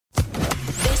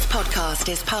podcast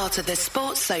is part of the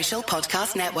Sports Social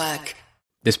Podcast Network.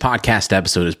 This podcast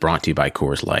episode is brought to you by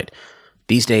Coors Light.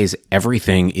 These days,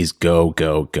 everything is go,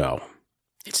 go, go.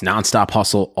 It's nonstop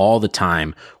hustle all the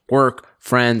time. Work,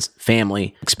 friends,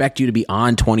 family expect you to be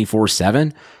on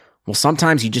 24/7. Well,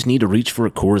 sometimes you just need to reach for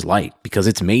a Coors Light because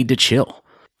it's made to chill.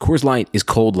 Coors Light is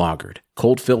cold lagered,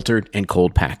 cold filtered, and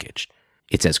cold packaged.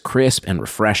 It's as crisp and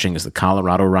refreshing as the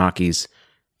Colorado Rockies.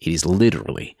 It is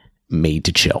literally made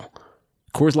to chill.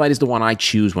 Coors Light is the one I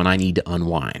choose when I need to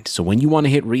unwind. So when you want to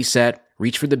hit reset,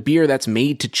 reach for the beer that's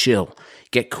made to chill.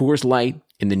 Get Coors Light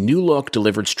in the new look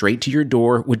delivered straight to your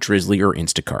door with Drizzly or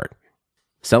Instacart.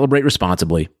 Celebrate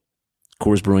responsibly.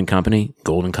 Coors Brewing Company,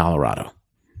 Golden, Colorado.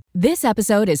 This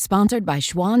episode is sponsored by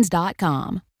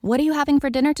Schwans.com. What are you having for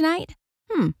dinner tonight?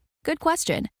 Good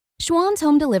question. Schwann's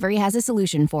Home Delivery has a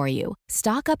solution for you.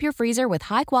 Stock up your freezer with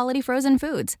high-quality frozen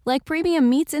foods like premium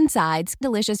meats and sides,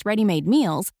 delicious ready-made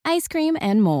meals, ice cream,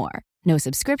 and more. No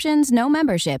subscriptions, no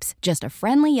memberships, just a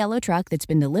friendly yellow truck that's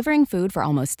been delivering food for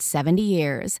almost 70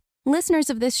 years.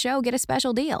 Listeners of this show get a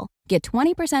special deal. Get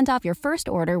 20% off your first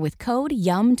order with code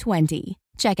YUM20.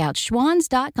 Check out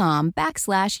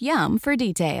schwans.com/YUM for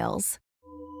details.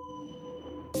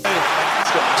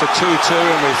 It's got to 2-2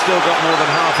 and we've still got more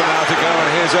than half an hour to go, and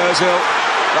here's Ozil.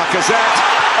 Lacazette.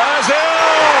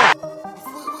 Ozil!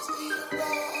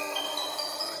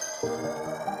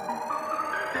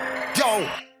 Yo!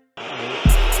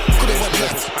 Could it went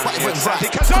left, but it went right.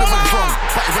 Could it went wrong,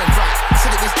 but it went right.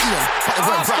 Said it was Ian, but it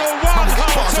went right. Man, we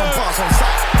get bars on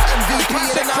site. MVP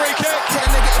in the night. Turn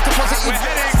negative to positive. We're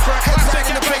heading for a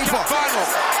classic in the paper final.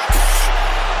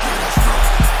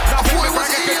 Nothing the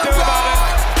Braga could do about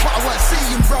it. But I weren't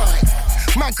seeing right.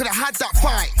 Man could have had that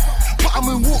fight, but I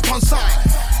moonwalked on sight.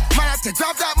 Man had to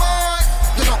grab that mic.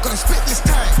 You're not gonna spit this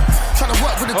time. Trying to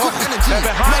work with a good energy. They're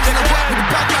behind Man trying to work with a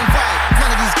bad man vibe. None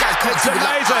of these guys can't It's do it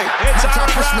like amazing. I. It's Man trying to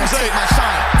Aaron push me and Ramsey. take my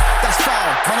shine. That's foul.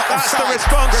 Man, not That's the offside.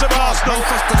 response of Red cards, Arsenal. man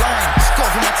cross the line.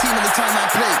 Score for my team anytime I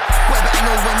play. Boy, better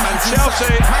know when man's Chelsea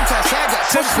inside. Man can't say I get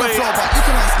pushed simply to the floor, but you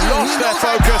can ask Ian, lost he their knows I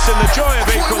focus got. in the joy of I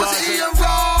thought it was equalising. Ian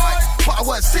right, but I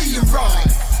weren't seeing right.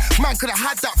 Man could have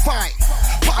had that fight,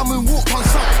 but I moonwalked on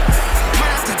sight. Man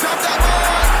had to grab that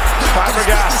mic.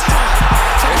 Fabregas.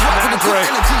 It's Nasri.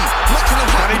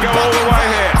 Can he go all the way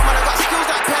here?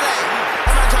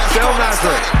 Still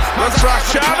Nasri. Looks like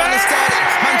Xavi.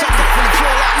 Man jumped up from the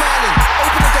floor like Merlin.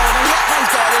 Open the door and let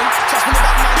man's garden. Trust me,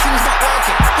 that man thing's not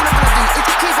working. All I'm gonna do is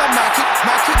keep on marking.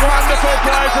 Wonderful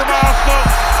play from Arsenal.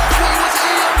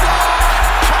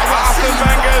 Arsene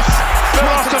Wenger's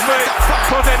philosophy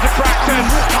put into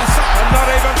practice, and not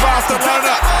even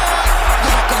Barcelona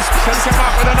can come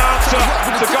up with an answer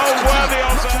to goal worthy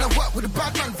of them.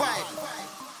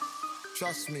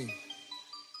 Trust me.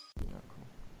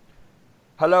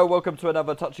 Hello, welcome to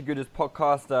another Touchy Gooders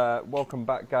podcast. Welcome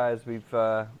back, guys. We've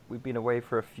been away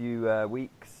for a few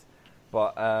weeks,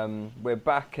 but we're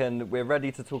back and we're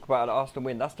ready to talk about an Arsenal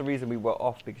win. That's the reason we were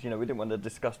off, because we didn't want to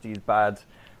discuss these bad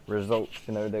results.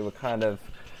 They were kind of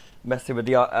messing with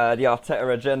the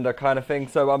Arteta agenda kind of thing.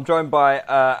 So I'm joined by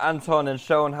Anton and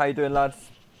Sean. How you doing,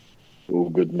 lads? All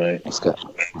good, mate. What's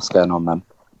going on, man?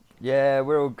 Yeah,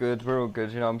 we're all good.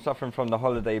 I'm suffering from the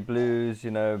holiday blues,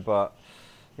 but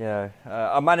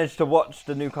I managed to watch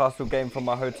the Newcastle game from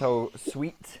my hotel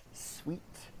suite.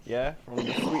 Yeah, from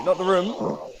the suite, not the room,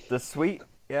 the suite.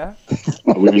 Yeah.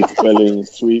 Were you spelling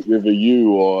sweet with a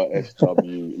U or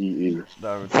SWEE?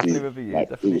 No, definitely with a U. Like,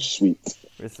 Definitely. it was sweet.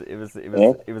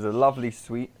 It was a lovely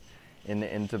suite in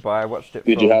Dubai. I watched it.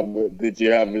 Did you have a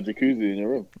jacuzzi in your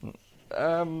room?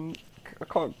 I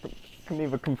can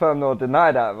neither confirm nor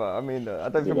deny that, but I mean, I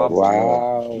don't think my I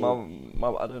don't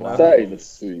know. That ain't a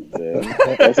suite, man.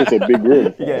 That's just a big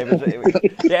room. Yeah,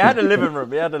 it had a living room.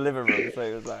 So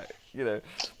it was like,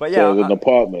 But yeah, so it's an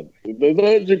apartment. There's no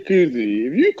jacuzzi.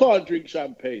 If you can't drink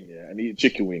champagne and eat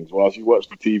chicken wings whilst you watch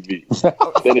the TV,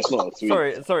 then it's not a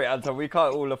suite. Sorry, Anton. We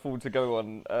can't all afford to go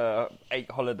on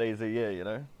 8 holidays a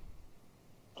year,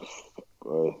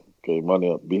 Okay,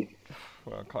 money up, B.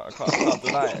 Well, I can't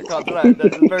deny it.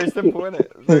 It's very simple, isn't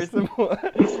it?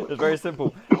 It's very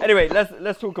simple. Anyway,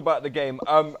 let's talk about the game.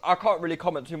 I can't really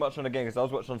comment too much on the game because I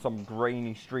was watching on some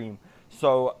grainy stream.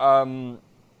 So, from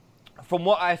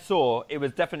what I saw, it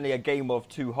was definitely a game of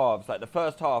two halves. Like, the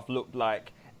first half looked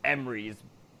like Emery's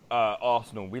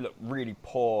Arsenal. We looked really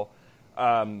poor.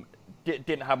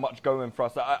 Didn't have much going for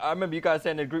us. I remember you guys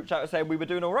saying in the group chat saying we were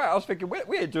doing all right. I was thinking,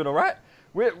 we ain't doing all right.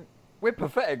 We're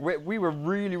pathetic. We were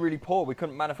really, really poor. We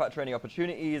couldn't manufacture any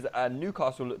opportunities, and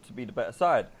Newcastle looked to be the better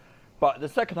side. But the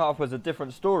second half was a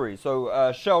different story.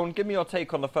 So, Sean, give me your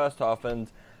take on the first half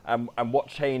and and what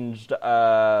changed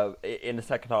in the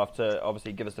second half to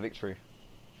obviously give us the victory?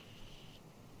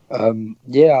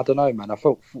 Yeah, I don't know, man. I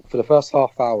felt for the first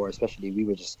half hour, especially, we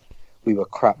were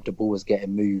crap. The ball was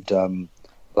getting moved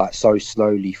like so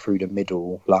slowly through the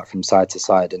middle, like from side to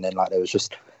side, and then like there was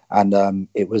just, and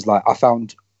it was like I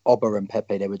found Oba and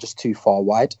Pepe, they were just too far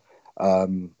wide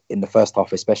in the first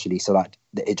half, especially. So like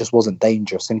it just wasn't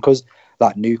dangerous, and because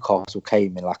like Newcastle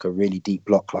came in like a really deep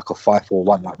block, like a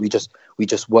 5-4-1, like we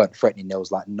just weren't threatening. There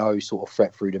was like no sort of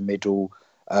threat through the middle.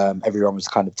 Everyone was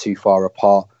kind of too far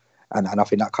apart. And I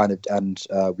think that kind of, and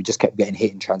we just kept getting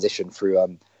hit in transition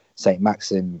through St.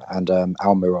 Maxim and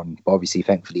Almiron. But obviously,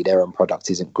 thankfully, their own product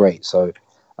isn't great. So,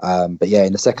 but yeah,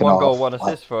 in the second half, 1 goal, 1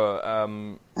 assist for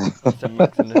St.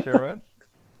 Maxim this year, right?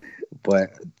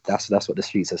 But that's what the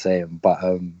streets are saying.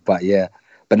 But yeah,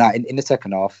 but now in the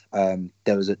second half,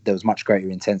 there was much greater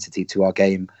intensity to our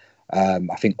game.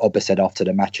 I think Oba said after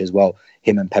the match as well,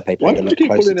 him and Pepe played a lot closer.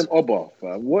 Why do you keep calling him Oba,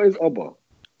 fam? What is Oba?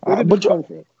 Where did you come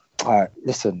from? All right,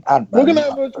 listen, Ant, we're gonna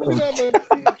have a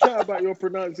chat about your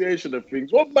pronunciation of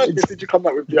things. What madness did you come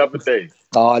up with the other day?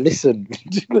 Listen.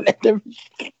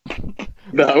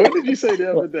 No, what did you say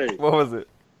the other day? What was it?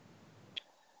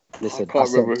 Listen, I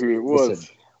can't remember who it was.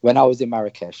 Listen, when I was in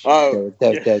Marrakesh,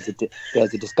 there's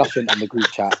a discussion in the group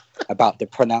chat about the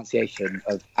pronunciation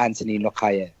of Anthony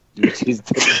Locaye, which is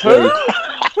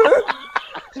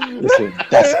listen,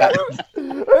 that's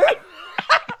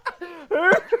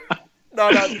No,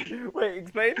 wait,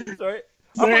 explain. Sorry.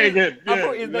 I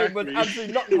thought his name was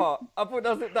Anthony Lockhart. I thought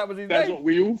that was his name. That's what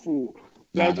we all thought.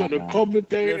 That's what the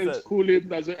commentators call him.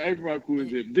 That's what everyone calls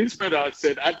him. This fella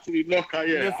said Anthony Lockhart.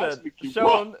 Yeah, listen,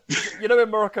 Sean, you know in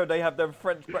Morocco they have them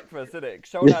French breakfast, isn't it?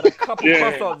 Sean had a couple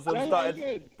croissants and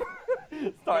started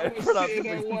pronouncing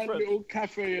in one French. little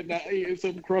cafe and eating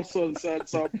some croissants and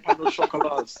some pan au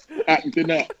chocolats,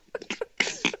 acting up.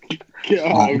 Get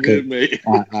out of here, mate.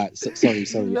 Sorry.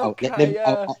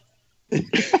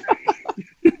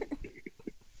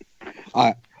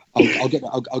 I'll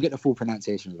get the full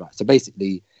pronunciations right. So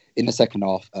basically, in the second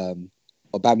half,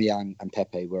 Aubameyang and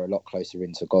Pepe were a lot closer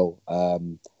into goal.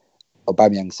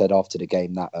 Aubameyang said after the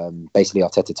game that basically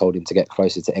Arteta told him to get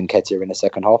closer to Nketiah in the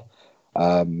second half,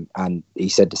 and he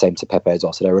said the same to Pepe as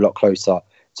well. So they were a lot closer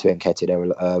to Nketiah. There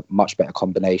were much better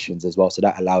combinations as well. So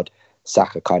that allowed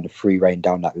Saka kind of free reign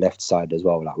down that left side as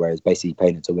well, like whereas basically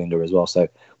playing into winger as well. So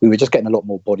we were just getting a lot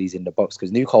more bodies in the box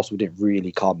because Newcastle didn't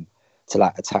really come to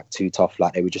like attack too tough.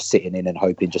 Like they were just sitting in and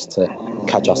hoping just to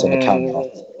catch us on the counter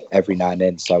every now and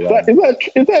then. So is that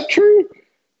true?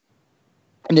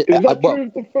 Is that true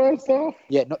of the first half?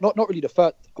 Yeah, not really the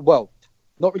first. Well,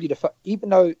 not really the first. Even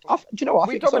though, do you know what?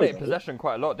 We dominated possession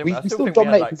quite a lot, didn't we? I still think we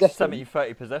had like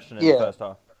 70-30 possession in the first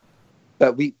half.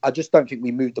 But I just don't think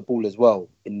we moved the ball as well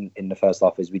in the first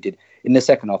half as we did in the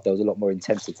second half. There was a lot more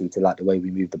intensity to like the way we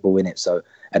moved the ball in it. So,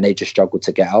 and they just struggled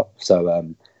to get out. So,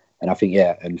 and I think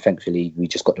and thankfully we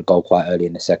just got the goal quite early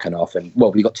in the second half. And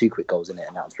well, we got 2 quick goals in it,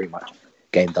 and that was pretty much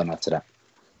game done after that.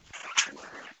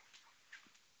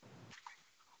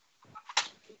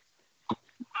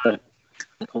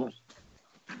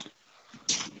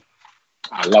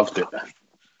 I loved it. I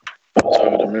was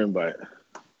over the moon by it.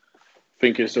 I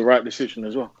think it's the right decision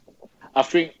as well. I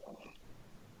think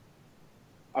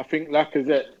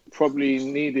Lacazette probably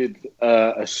needed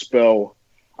a spell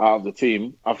out of the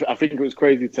team. I think it was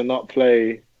crazy to not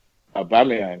play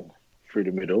Aubameyang through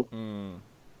the middle.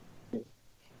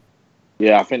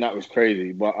 Yeah, I think that was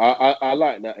crazy. But I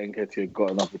like that Nketiah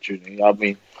got an opportunity. I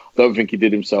mean, I don't think he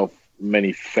did himself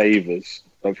many favours.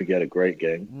 I don't think he had a great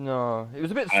game. No, he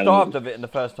was a bit starved of it in the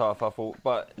first half, I thought.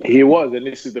 But he was, and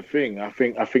this is the thing. I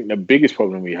think the biggest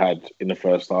problem we had in the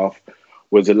first half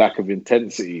was a lack of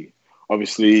intensity.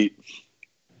 Obviously,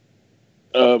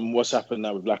 what's happened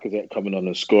now with Lacazette coming on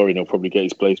and scoring, he'll probably get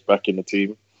his place back in the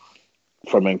team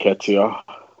from Nketiah.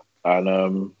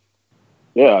 And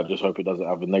I just hope it doesn't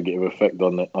have a negative effect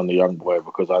on the young boy,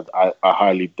 because I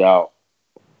highly doubt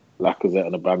Lacazette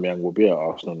and Aubameyang will be at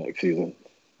Arsenal next season.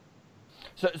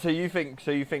 So you think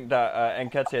that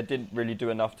Nketiah didn't really do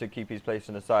enough to keep his place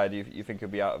in the side? You think he'll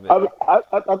be out of it?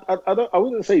 I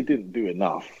wouldn't say he didn't do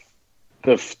enough.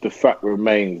 The fact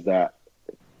remains that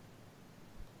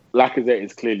Lacazette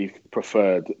is clearly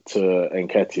preferred to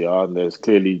Nketiah, and there's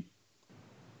clearly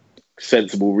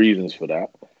sensible reasons for that.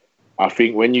 I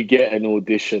think when you get an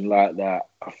audition like that,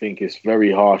 I think it's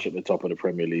very harsh at the top of the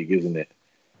Premier League, isn't it?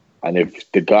 And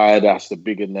if the guy that's the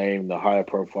bigger name, the higher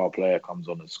profile player comes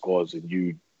on and scores, and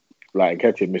you, like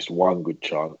Nketiah missed one good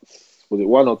chance. Was it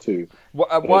one or two?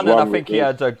 One, and I think he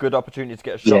had a good opportunity to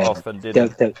get a shot off and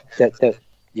didn't. There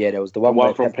was the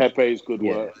one from Pepe's good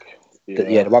work.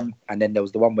 The one, and then there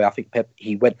was the one where I think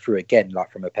he went through again,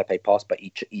 like from a Pepe pass, but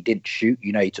he didn't shoot.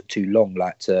 You know, he took too long,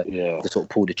 like to sort of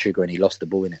pull the trigger, and he lost the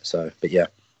ball in it. So, but yeah.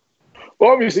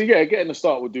 Well, obviously, getting a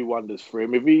start would do wonders for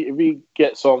him. If he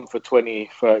gets on for 20,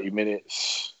 30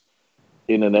 minutes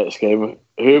in the next game,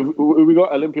 who we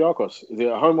got? Olympiacos. Is it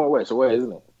at home or away? It's away,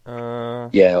 isn't it?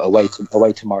 Yeah,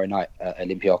 away tomorrow night at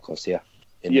Olympiacos. Yeah.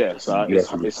 So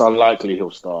it's unlikely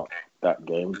he'll start that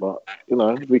game, but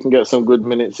if we can get some good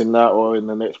minutes in that or in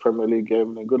the next Premier League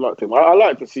game, then good luck to him. I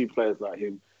like to see players like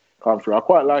him come through. I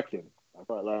quite like him.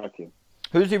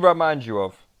 Who's he remind you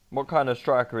of? What kind of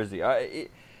striker is he?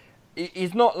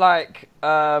 He's not like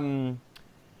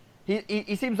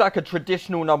he seems like a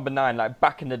traditional number 9, like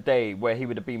back in the day where he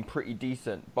would have been pretty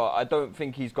decent, but I don't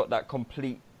think he's got that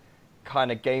complete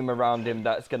kind of game around him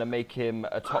that's going to make him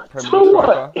a top Premier League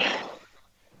striker.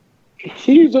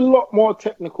 He's a lot more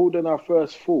technical than I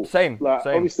first thought. Same.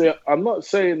 Obviously, I'm not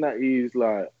saying that he's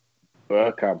like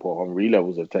Bergkamp or Henry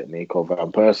levels of technique or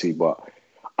Van Persie, but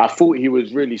I thought he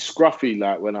was really scruffy,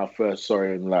 like when I first saw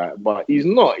him. But he's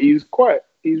not. He's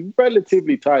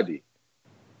relatively tidy.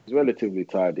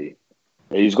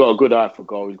 He's got a good eye for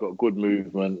goal. He's got good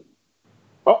movement.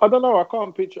 I don't know. I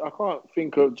can't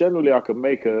think of. Generally, I can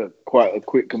make quite a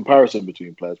quick comparison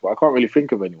between players, but I can't really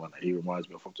think of anyone that he reminds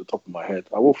me of off the top of my head.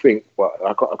 I will think, but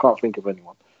I can't think of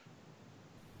anyone.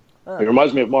 He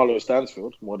reminds me of Marlo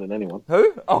Stansfield more than anyone.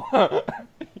 Who? Oh,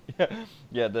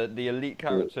 yeah. The elite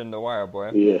character in The Wire,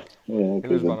 boy. Yeah.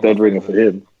 He's a dead ringer for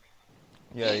him.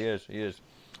 Yeah, he is.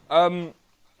 So,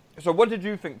 what did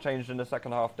you think changed in the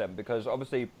second half then? Because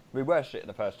obviously we were shit in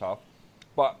the first half.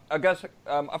 But I guess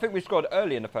I think we scored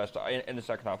early in the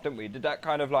second half, didn't we? Did that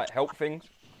kind of like help things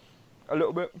a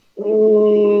little bit?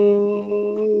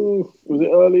 Was it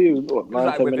early? It was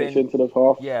 9-10 minutes into the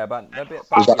half. Yeah, but a bit.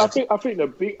 I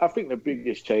think the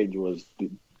biggest change was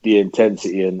the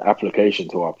intensity and application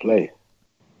to our play.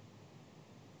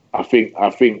 I think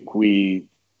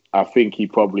he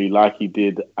probably, like he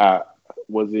did at,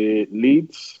 was it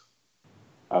Leeds?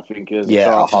 I think he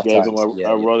gave them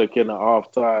a rollicking at half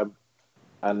time.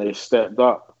 And they stepped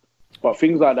up. But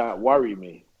things like that worry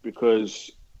me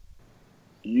because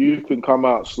you can come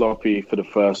out sloppy for the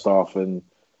first half and,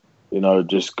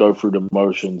 just go through the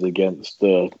motions against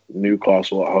the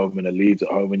Newcastle at home and the Leeds at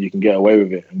home, and you can get away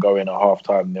with it and go in at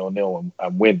half-time 0-0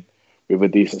 and win with a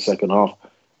decent second half.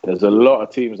 There's a lot of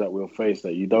teams that we'll face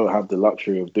that you don't have the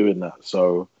luxury of doing that.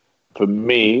 So for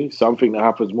me, something that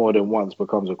happens more than once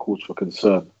becomes a cause for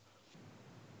concern.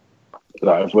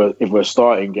 Like if we're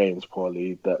starting games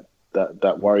poorly,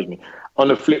 that worries me. On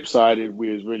the flip side,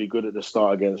 we was really good at the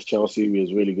start against Chelsea. We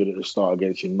was really good at the start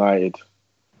against United.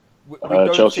 We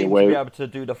don't Chelsea seem to be able to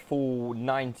do the full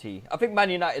 90. I think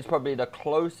Man United is probably the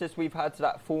closest we've had to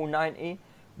that full 90.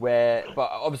 But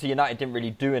obviously United didn't really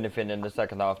do anything in the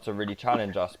second half to really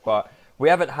challenge us. But we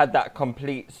haven't had that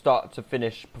complete start to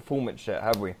finish performance yet,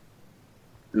 have we?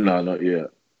 No, not yet.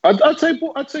 I'd say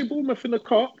Bournemouth in the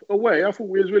cup away. I thought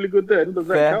we was really good then. Does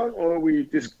that count, or are we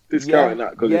discounting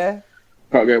that? Yeah.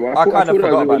 Can't go. I thought that was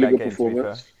a really good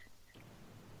performance.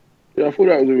 Yeah, I thought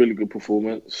that was a really good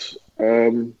performance.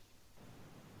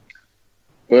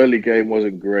 Early game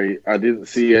wasn't great. I didn't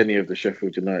see any of the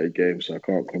Sheffield United games, so I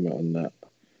can't comment on that.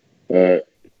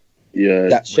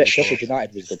 That Sheffield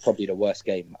United was probably the worst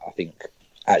game, I think.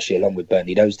 Actually, along with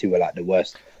Burnley, those two were like the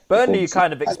worst. Burnley, you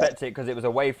kind of expect it because it was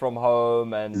away from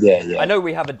home, and I know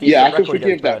we have a decent I can record forgive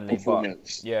against that Burnley,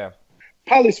 performance. But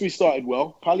Palace, we started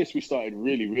well. We started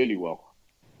really, really well.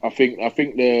 I think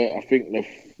the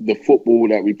football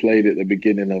that we played at the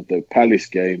beginning of the Palace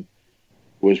game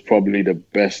was probably the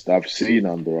best I've seen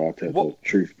under Arteta.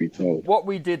 Truth be told, what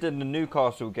we did in the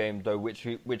Newcastle game, though, which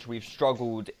we've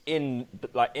struggled in,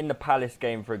 like in the Palace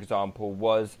game, for example,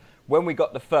 was when we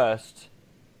got the first.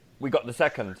 We got the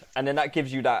second, and then that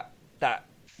gives you that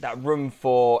room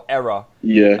for error.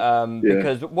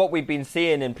 Because what we've been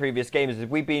seeing in previous games is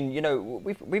we've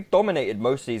dominated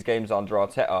most of these games under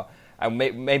Arteta, and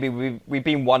maybe we've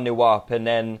been 1-0 up, and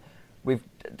then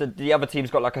the other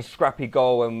team's got like a scrappy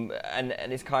goal, and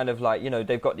it's kind of like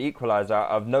they've got the equaliser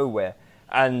out of nowhere,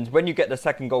 and when you get the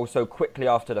second goal so quickly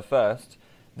after the first,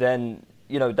 then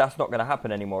that's not going to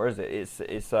happen anymore, is it?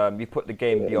 It's you put the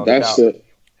game beyond doubt.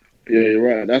 Yeah, you're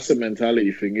right. That's a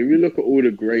mentality thing. If you look at all the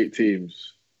great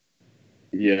teams,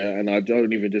 and I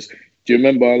don't even just... Do you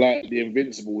remember, like, the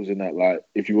Invincibles in that? Like,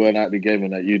 if you weren't at the game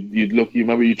and that, you'd look... You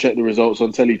remember you checked the results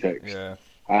on teletext? Yeah.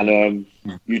 And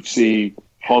you'd see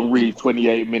Henry,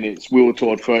 28 minutes,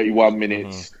 Wiltord, 31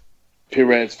 minutes,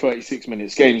 Perez, 36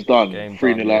 minutes. Game's done.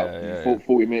 3-0 up,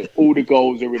 40 minutes. All the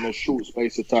goals are in a short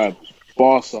space of time.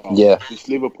 Barca, this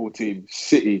Liverpool team,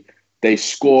 City... they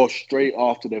score straight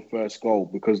after their first goal,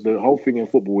 because the whole thing in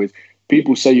football is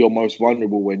people say you're most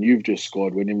vulnerable when you've just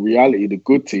scored, when in reality the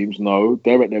good teams, no,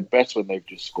 they're at their best when they've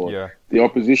just scored. Yeah. The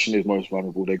opposition is most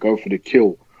vulnerable. They go for the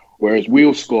kill. Whereas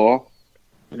we'll score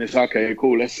and it's okay,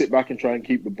 cool, let's sit back and try and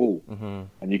keep the ball. Mm-hmm.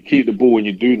 And you keep the ball and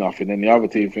you do nothing. Then the other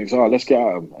team thinks, let's get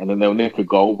at them. And then they'll nick a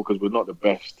goal because we're not the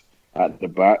best at the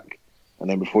back. And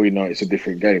then before you know it, it's a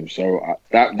different game. So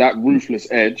that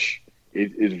ruthless edge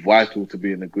is vital to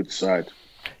be in a good side.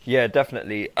 Yeah,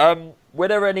 definitely. Were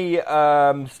there any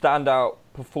standout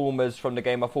performers from the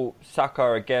game? I thought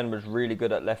Saka again was really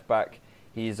good at left back.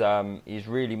 He's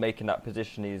really making that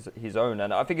position his own,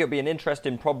 and I think it'll be an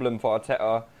interesting problem for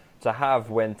Arteta to have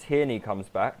when Tierney comes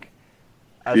back.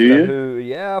 I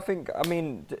don't think.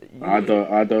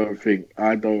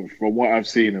 From what I've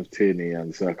seen of Tierney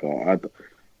and Saka,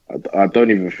 I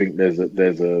don't even think there's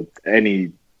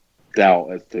any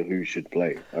doubt as to who should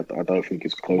play. I don't think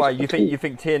it's close. Why you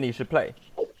think Tierney should play?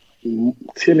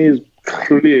 Tierney is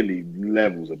clearly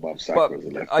levels above Saka as a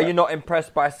left back. Are you not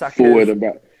impressed by Saka's forward and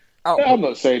back? output? I'm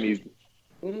not saying he's.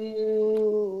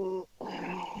 You're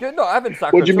not having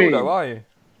Saka What do you at all, mean? though, are you?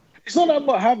 It's not that I'm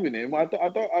not having him. I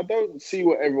don't see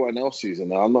what everyone else sees,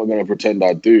 and I'm not going to pretend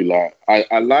I do. Like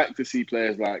I like to see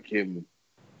players like him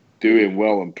doing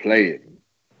well and playing,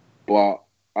 but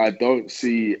I don't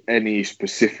see any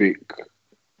specific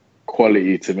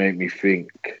quality to make me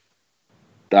think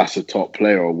that's a top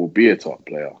player or will be a top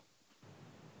player.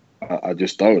 I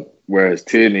just don't. Whereas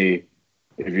Tierney,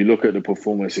 if you look at the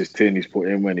performances Tierney's put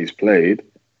in when he's played,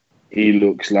 he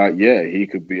looks like, he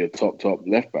could be a top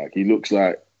left back. He looks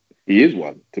like he is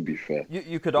one, to be fair.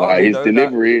 You could argue, his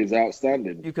delivery is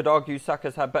outstanding. You could argue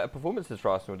Saka's had better performances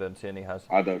for Arsenal than Tierney has.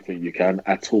 I don't think you can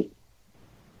at all.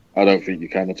 I think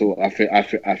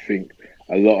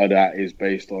a lot of that is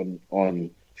based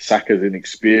on Saka's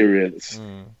inexperience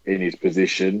in his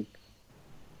position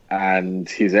and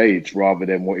his age, rather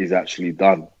than what he's actually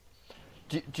done.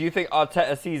 Do you think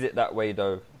Arteta sees it that way,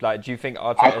 though? Like, do you think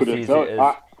Arteta sees it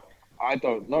as... I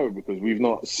don't know, because we've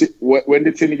not... When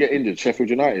did Tierney get injured? Sheffield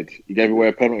United? He gave away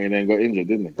a penalty and then got injured,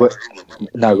 didn't he?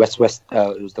 No, it was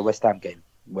the West Ham game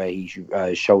where he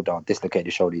shoulder dislocated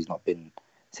his shoulder. He's not been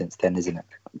since then, isn't it?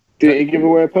 Did he give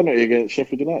away a penalty against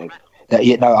Sheffield United?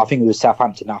 I think it was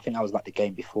Southampton. I think that was like the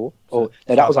game before.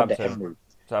 That was under Emery.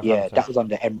 Yeah, that was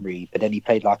under Emery. But then he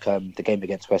played the game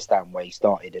against West Ham where he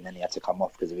started and then he had to come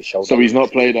off because of his shoulder. So he's not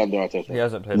played under Arteta? He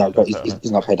hasn't played under Arteta. No,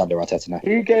 he's not played under Arteta, no.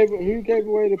 Who gave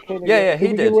away the penalty? Yeah,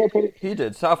 he did. He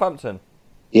did. Southampton.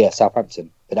 Yeah, Southampton.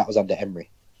 But that was under Emery.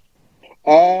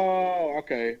 Oh,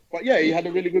 okay. But yeah, he had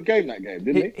a really good game that game,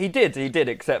 didn't he? He did,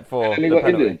 except for and then he the got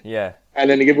penalty. injured. Yeah. And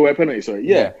then he gave away a penalty, sorry.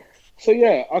 Yeah.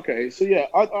 Yeah. I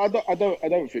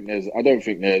don't think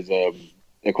there's a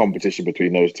competition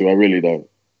between those two. I really don't.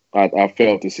 I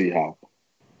fail to see how.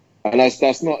 And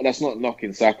that's not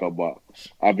knocking Saka, but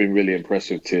I've been really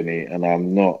impressed with Tierney, and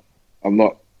I'm not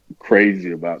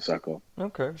crazy about Saka.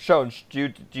 Okay, Sean,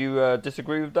 do you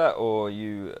disagree with that, or do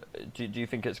you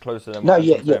think it's closer than? No,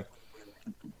 yeah.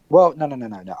 Well, no.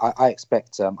 I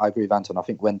expect. I agree with Anton. I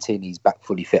think when Tierney's back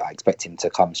fully fit, I expect him to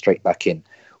come straight back in.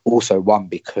 Also, one,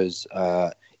 because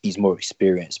he's more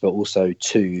experienced, but also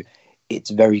two, it's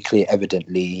very clear.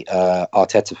 Evidently,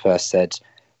 Arteta first said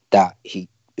that he's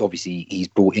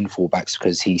brought in fullbacks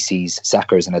because he sees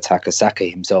Saka as an attacker. Saka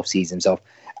himself sees himself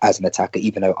as an attacker,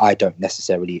 even though I don't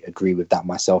necessarily agree with that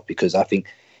myself, because I think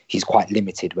he's quite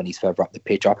limited when he's further up the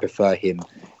pitch. I prefer him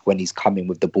when he's coming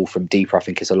with the ball from deeper. I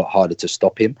think it's a lot harder to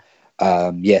stop him.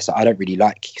 So I don't really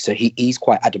like... So he's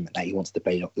quite adamant that he wants to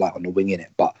play like on the wing in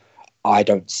it, but I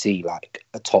don't see like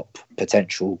a top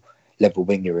potential level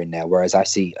winger in there, whereas I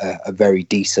see a very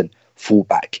decent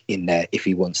fullback in there if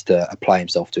he wants to apply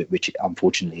himself to it, which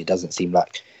unfortunately it doesn't seem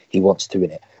like he wants to in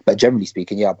it. But generally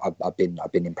speaking, I've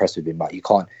been impressed with him. Like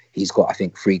he's got I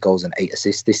think 3 goals and 8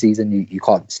 assists this season. You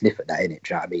can't sniff at that in it.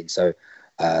 Do you know what I mean? So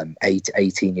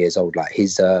 18 years old, like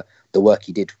his the work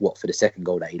he did for the second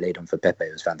goal that he laid on for Pepe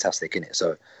was fantastic in it.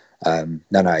 So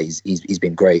he's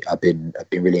been great. I've been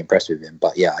really impressed with him.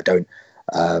 But yeah, I don't.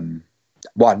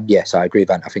 So I agree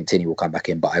with Ant. I think Tierney will come back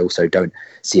in, but I also don't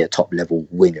see a top level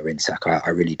winger in Saka.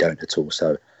 I really don't at all.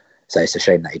 So it's a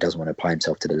shame that he doesn't want to apply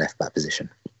himself to the left back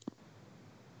position.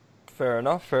 Fair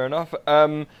enough.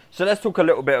 So let's talk a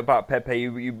little bit about Pepe.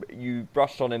 You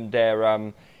brushed on him there.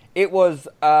 It was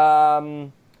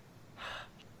one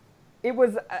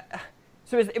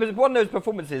of those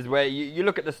performances where you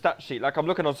look at the stat sheet. Like I'm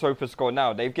looking on SofaScore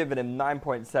now. They've given him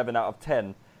 9.7 out of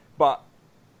 10, but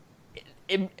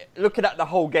looking at the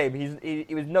whole game,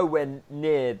 he was nowhere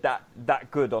near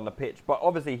that good on the pitch. But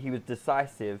obviously he was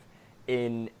decisive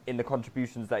in the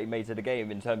contributions that he made to the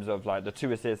game in terms of like the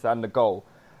 2 assists and the goal.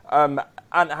 And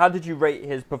how did you rate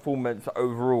his performance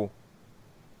overall?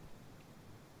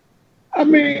 I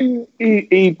mean,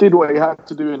 he did what he had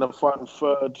to do in the final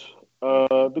third.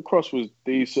 The cross was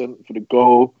decent for the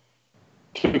goal.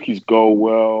 Took his goal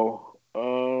well.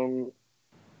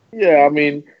 Yeah, I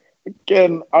mean,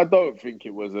 again, I don't think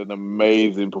it was an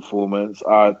amazing performance.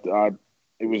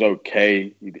 It was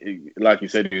okay. Like you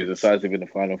said, he was decisive in the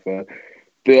final third.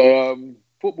 The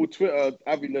football Twitter,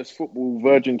 Avilés Football,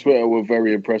 Virgin Twitter were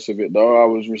very impressed with it, though. I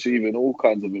was receiving all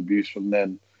kinds of abuse from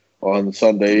them. On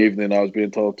Sunday evening, I was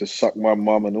being told to suck my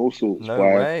mum and all sorts. No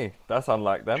way. That's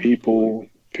unlike them.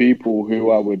 People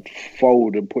who I would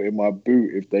fold and put in my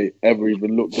boot if they ever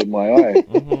even looked in my eye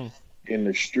in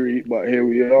the street. But here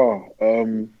we are.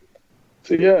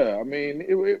 So yeah, I mean,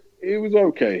 it was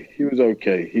okay. He was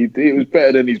okay. It was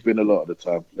better than he's been a lot of the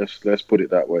time. Let's put it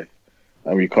that way.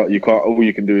 I mean, you can't. All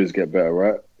you can do is get better,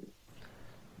 right?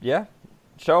 Yeah,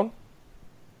 Sean.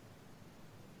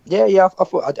 Yeah. I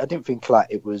thought I didn't think like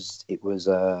it was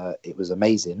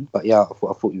amazing, but yeah,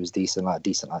 I thought he was decent, like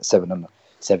 7.5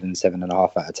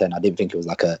 out of 10. I didn't think it was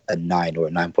like a 9 or a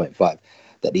 9.5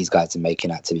 that these guys are making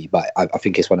out to be. But I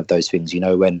think it's one of those things,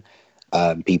 when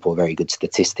people are very good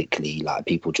statistically, like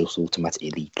people just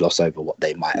automatically gloss over what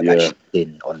they might have actually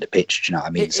been on the pitch. Do you know what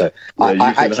I mean? So I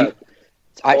actually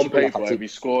on paper, if he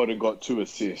scored and got 2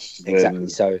 assists, exactly.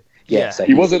 So. Yeah, so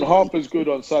he wasn't half as good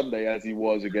on Sunday as he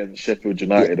was against Sheffield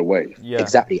United away. Yeah,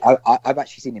 exactly. I've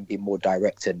actually seen him be more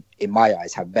direct and, in my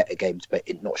eyes, have better games, but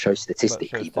it not show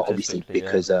statistically. But obviously,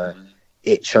 because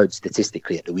it showed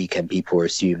statistically at the weekend, people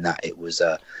assume that it was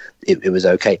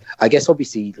okay. I guess,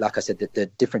 obviously, like I said, the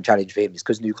different challenge for him is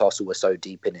because Newcastle were so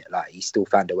deep in it. Like he still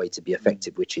found a way to be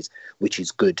effective, which is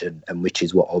good, and which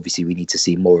is what obviously we need to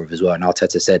see more of as well. And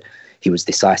Arteta said he was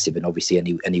decisive and obviously and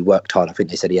he worked hard. I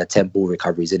think they said he had 10 ball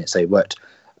recoveries in it, so he worked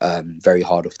very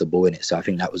hard off the ball in it. So I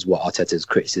think that was what Arteta's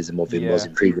criticism of him was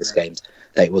in previous games,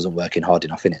 that he wasn't working hard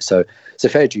enough in it. So it's a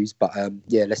fair dues, but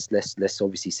let's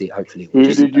obviously see it. Hopefully, who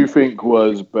did you think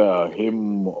was better,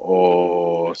 him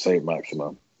or Saint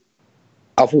Maximin?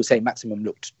 I thought Saint Maximin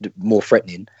looked more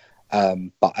threatening,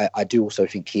 but I do also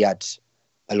think he had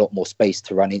a lot more space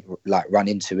to run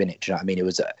into in it. Do you know what I mean? It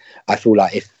was. I feel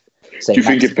like if. Do you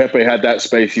think if Pepe had that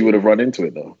space, he would have run into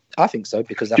it though? I think so,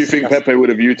 because do you think Pepe would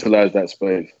have utilised that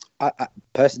space? I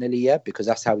personally, yeah, because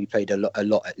that's how he played a lot at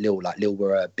Lille. Like Lille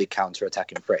were a big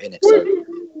counter-attacking threat in it.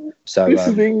 So this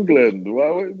is England.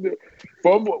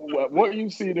 From what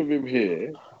you've seen of him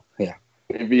here, yeah,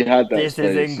 if he had that this space,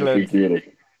 is England. Do you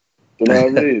know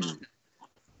what I mean?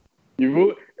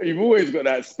 You've always got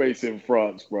that space in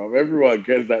France, bro. Everyone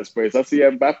gets that space. I see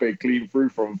Mbappe clean through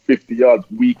from 50 yards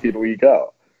week in, week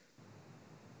out.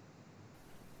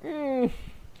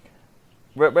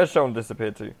 Where's Sean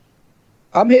disappeared to?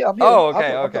 I'm here. Oh,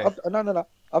 okay. No.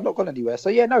 I've not gone anywhere. So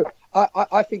yeah, no.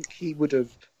 I think he would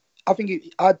have. I think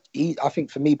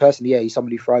for me personally, yeah, he's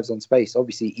somebody who thrives on space.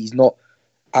 Obviously, he's not.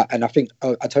 And I think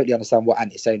I totally understand what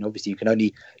Ant is saying. Obviously, you can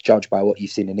only judge by what you've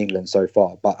seen in England so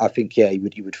far. But I think he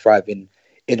would thrive in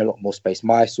a lot more space.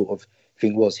 My sort of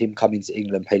thing was him coming to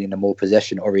England, playing in a more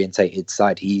possession orientated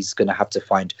side. He's going to have to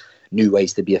find new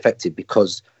ways to be effective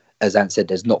because, as Ant said,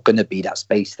 there's not going to be that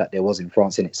space that there was in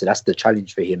France in it. So that's the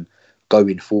challenge for him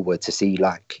going forward, to see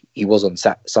like he was on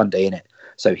Sunday in it.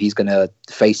 So he's going to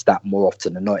face that more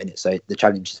often than not in it. So the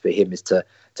challenge for him is to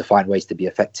find ways to be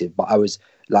effective. But I was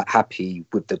like happy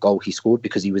with the goal he scored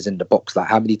because he was in the box. Like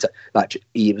how many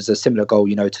it was a similar goal,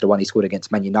 to the one he scored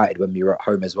against Man United when we were at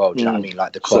home as well. Do you know what I mean?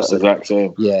 Like the cross.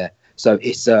 Yeah. So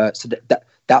it's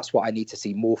that's what I need to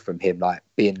see more from him. Like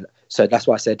being so that's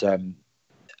why I said.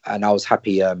 And I was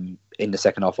happy in the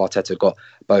second half, Arteta got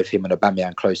both him and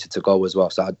Aubameyang closer to goal as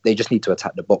well. So they just need to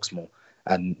attack the box more.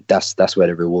 And that's where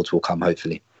the rewards will come,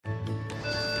 hopefully.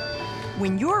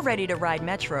 When you're ready to ride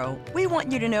Metro, we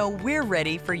want you to know we're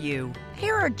ready for you.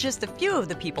 Here are just a few of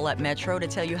the people at Metro to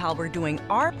tell you how we're doing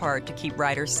our part to keep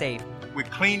riders safe. We're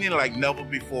cleaning like never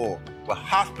before with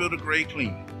hospital-grade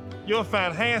cleaning. You'll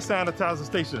find hand sanitizer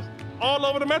stations all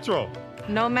over the Metro.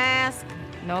 No mask.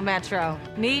 No Metro.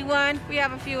 Need one? We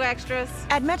have a few extras.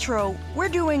 At Metro, we're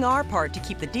doing our part to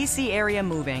keep the DC area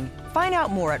moving. Find out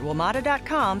more at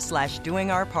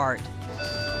WMATA.com/doingourpart.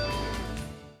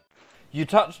 You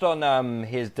touched on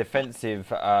his defensive,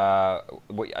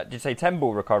 did you say 10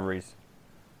 ball recoveries?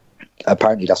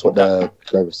 Apparently, that's what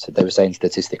they were saying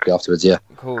statistically afterwards. Yeah.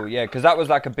 Cool. Yeah, because that was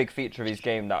like a big feature of his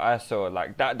game that I saw.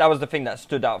 Like that was the thing that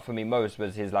stood out for me most,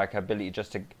 was his like ability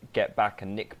just to get back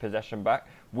and nick possession back,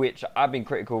 which I've been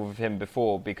critical of him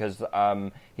before because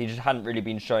he just hadn't really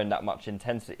been showing that much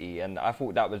intensity, and I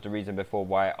thought that was the reason before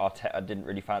why Arteta didn't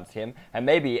really fancy him, and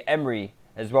maybe Emery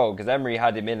as well, because Emery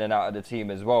had him in and out of the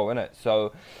team as well, innit?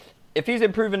 So if he's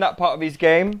improving that part of his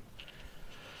game,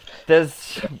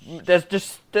 there's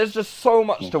just so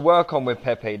much to work on with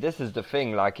Pepe. This is the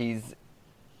thing. Like he's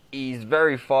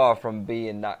very far from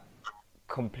being that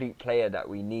complete player that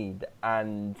we need.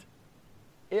 And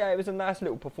yeah, it was a nice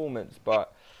little performance,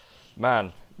 but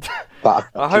man, but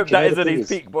I hope that isn't his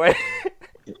peak, boy.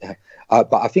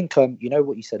 But I think you know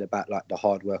what you said about like the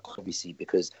hard work, obviously,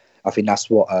 because I think that's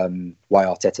what why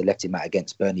Arteta left him at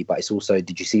against Burnley. But it's also,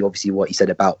 did you see obviously what he said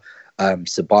about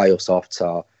Ceballos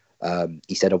after?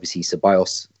 He said obviously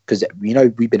Ceballos, because you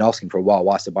know we've been asking for a while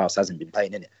why Ceballos hasn't been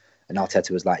playing in it, and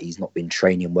Arteta was like he's not been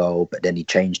training well, but then he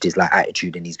changed his like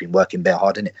attitude and he's been working very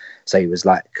hard in it. So he was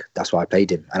like, that's why I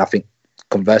played him, and I think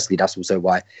conversely that's also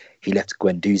why he left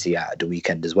Guendouzi out at the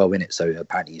weekend as well in it. So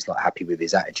apparently he's not happy with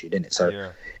his attitude in it.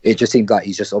 So it just seems like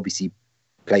he's just obviously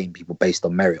playing people based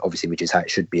on merit, obviously, which is how it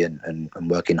should be, and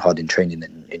working hard in training,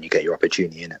 and you get your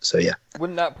opportunity in it. So yeah.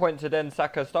 Wouldn't that point to then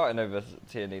Saka starting over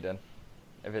Tierney then,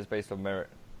 if it's based on merit?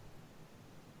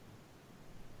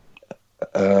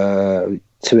 To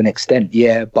an extent,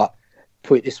 yeah. But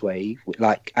put it this way,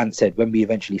 like Ant said, when we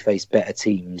eventually face better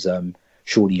teams,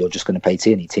 surely you're just going to play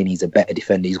Tierney. Tierney's a better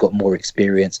defender. He's got more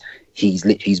experience.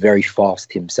 He's very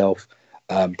fast himself.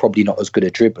 Probably not as good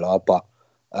a dribbler, but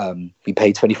we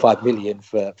paid 25 million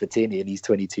for Tierney, and he's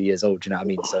 22 years old. Do you know what I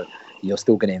mean? So you're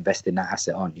still going to invest in that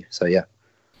asset, aren't you? So yeah.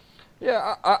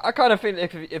 Yeah, I kind of think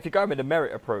if you go with the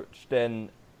merit approach, then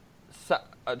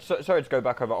sorry to go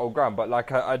back over old ground, but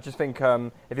like I just think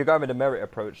if you're going with the merit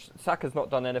approach, Saka's not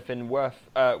done anything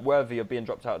worthy of being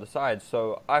dropped out of the side.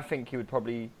 So I think he would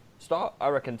probably start. I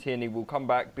reckon Tierney will come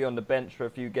back, be on the bench for a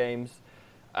few games,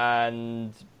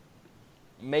 and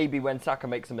maybe when Saka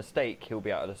makes a mistake, he'll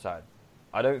be out of the side.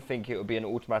 I don't think it would be an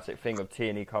automatic thing of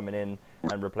Tierney coming in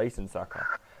and replacing Saka.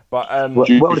 But do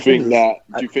you think that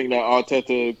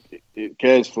Arteta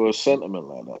cares for a sentiment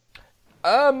like that?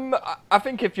 I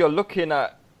think if you're looking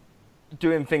at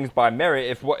doing things by merit,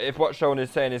 if what Sean is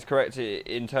saying is correct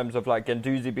in terms of like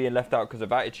Guendouzi being left out because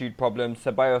of attitude problems,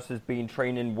 Ceballos has been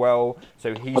training well,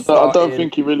 so he's. I don't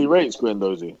think he really rates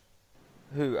Guendouzi.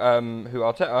 Who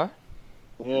Arteta?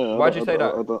 Yeah. Why'd you say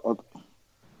that?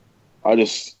 I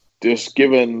just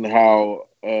given how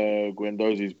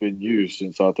Guendouzi's been used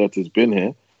since Arteta's been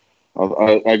here,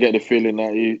 I get the feeling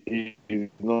that he's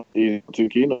not too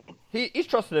keen on him. He's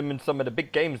trusted him in some of the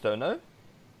big games, though, no?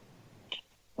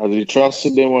 Has he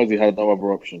trusted him, or has he had no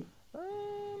other option?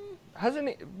 Hasn't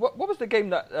he? What was the game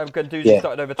that Guendouzi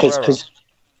started over Torreira?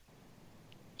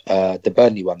 The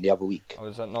Burnley one the other week. Oh,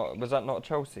 was that not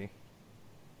Chelsea?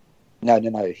 No.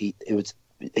 He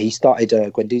started.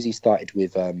 Guendouzi started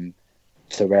with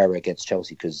Torreira against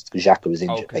Chelsea because Xhaka was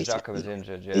injured. Xhaka was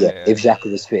injured. Yeah. If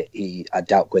Xhaka was fit, I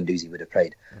doubt Guendouzi would have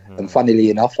played. Mm-hmm. And funnily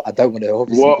enough, I don't want to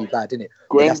obviously be bad, innit?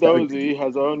 Guendouzi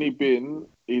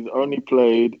he's only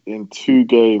played in 2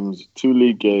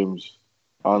 league games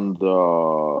under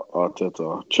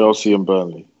Arteta, Chelsea and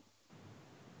Burnley.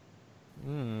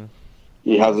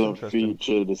 He hasn't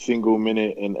featured a single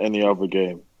minute in any other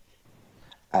game.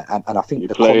 And I think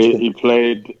he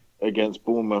played against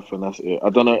Bournemouth, and that's it. I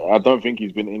don't think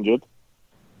he's been injured.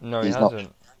 No, he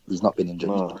hasn't. He's not been injured.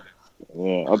 No.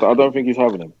 Yeah, I don't think he's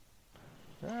having him.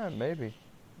 Yeah, maybe.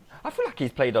 I feel like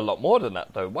he's played a lot more than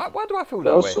that, though. Why do I feel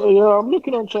that way? So, yeah, I'm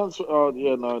looking on transfer. Oh,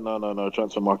 yeah, no.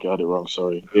 Transfer Market had it wrong.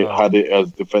 Sorry, it had it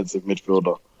as defensive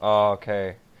midfielder. Oh,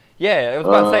 okay. Yeah, I was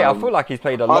about to say. I feel like he's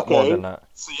played a lot more than that.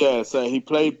 So he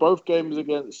played both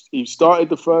games He started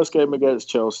the first game against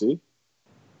Chelsea.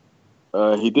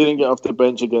 He didn't get off the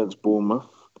bench against Bournemouth.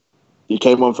 He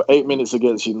came on for 8 minutes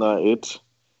against United.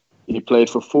 He played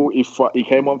for 45. He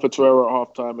came on for Torreira at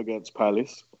half-time against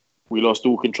Palace. We lost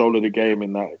all control of the game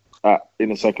in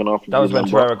the second half. That was when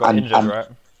Torreira got injured, right?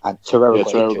 And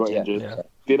Torreira got injured. Yeah.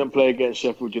 Didn't play against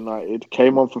Sheffield United.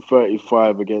 Came on for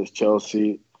 35 against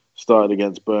Chelsea. Started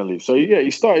against Burnley. So yeah,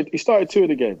 he started 2 of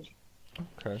the games.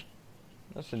 Okay,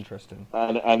 that's interesting.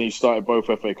 And he started both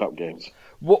FA Cup games.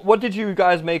 What did you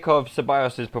guys make of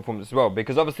Ceballos' performance as well?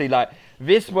 Because obviously, like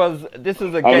this was a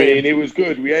game. I mean, it was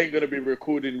good. We ain't gonna be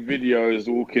recording videos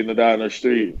walking down the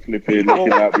street, flipping, looking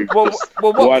like we won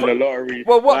the lottery.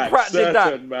 Well, what Pratt did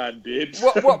that? Man did.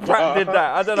 What Pratt did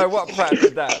that? I don't know what Pratt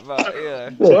did that, but yeah.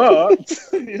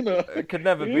 But it could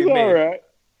never be all me. right.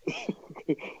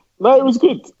 No, it was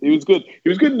good. He was good. He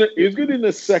was good. He was good in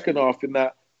the second half. In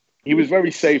that, he was very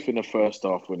safe in the first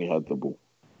half when he had the ball.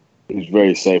 He was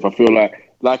very safe. I feel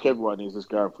like everyone, he's just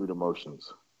going through the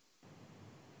motions.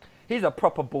 He's a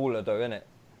proper baller, though, isn't it?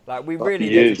 Like we really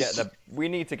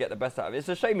need to get the best out of it. It's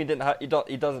a shame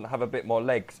he doesn't have a bit more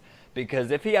legs,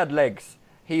 because if he had legs,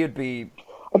 he would be.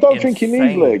 I don't think he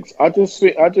needs legs. I just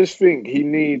think he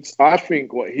needs. I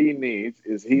think what he needs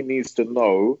is he needs to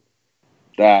know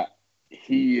that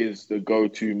he is the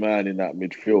go-to man in that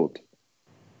midfield.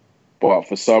 But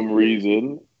for some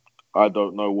reason, I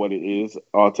don't know what it is,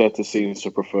 Arteta seems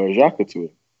to prefer Xhaka to him.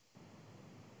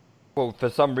 Well, for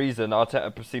some reason,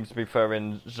 Arteta seems to be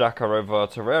preferring Xhaka over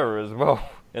Torreira as well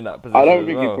in that position. I don't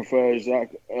think he prefers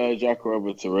Xhaka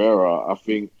over Torreira.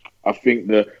 I think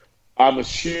that I'm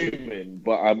assuming,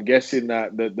 but I'm guessing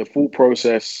that the thought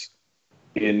process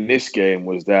in this game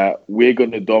was that we're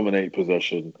going to dominate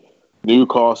possession.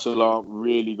 Newcastle aren't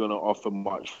really going to offer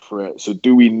much threat. So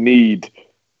do we need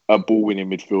a ball-winning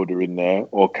midfielder in there?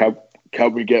 Or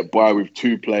can we get by with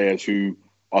two players who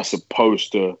are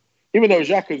supposed to... Even though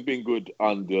Xhaka's been good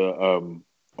under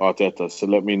Arteta, so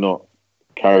let me not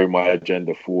carry my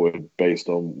agenda forward based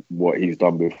on what he's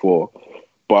done before.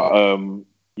 But I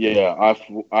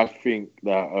think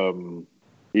that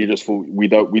he just thought we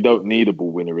don't need a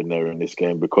ball winner in there in this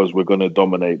game because we're going to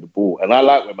dominate the ball. And I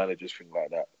like when managers think like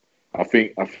that. I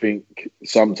think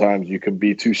sometimes you can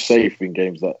be too safe in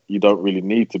games that you don't really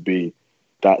need to be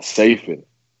that safe in.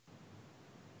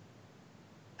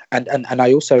 And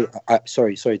I also I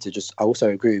also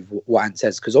agree with what Ant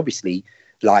says, because obviously,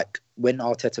 like when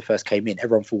Arteta first came in,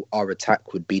 everyone thought our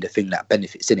attack would be the thing that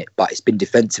benefits in it, but it's been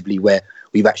defensively where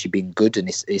we've actually been good, and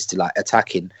it's to like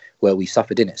attacking where we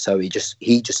suffered in it. So he just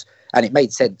and it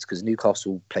made sense because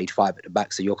Newcastle played 5 at the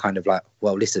back, so you're kind of like,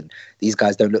 well, listen, these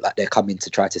guys don't look like they're coming to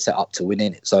try to set up to win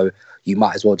in it, so you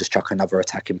might as well just chuck another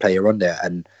attacking player on there.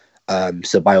 And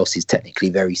Ceballos is technically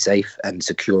very safe and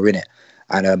secure in it.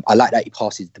 And I like that he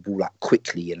passes the ball like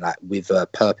quickly and like with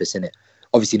purpose in it.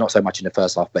 Obviously not so much in the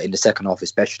first half, but in the second half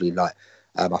especially, like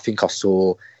I think I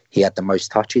saw he had the most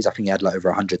touches. I think he had like over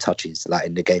 100 touches like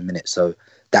in the game in it. So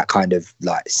that kind of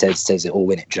like says it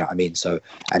all in it. Do you know what I mean? So,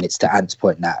 and it's to Ant's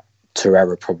point that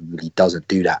Torreira probably doesn't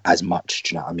do that as much.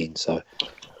 Do you know what I mean? So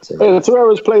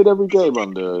Torreira's played every game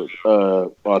under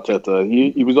Arteta.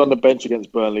 He was on the bench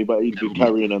against Burnley, but he'd been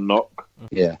carrying a knock.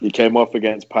 Yeah, he came off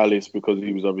against Palace because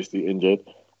he was obviously injured.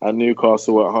 And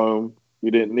Newcastle at home,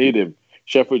 we didn't need him.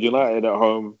 Sheffield United at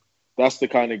home, that's the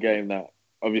kind of game that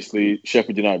obviously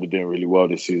Sheffield United are doing really well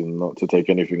this season, not to take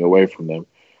anything away from them.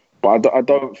 But I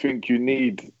don't think you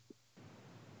need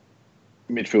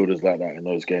midfielders like that in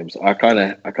those games. I kind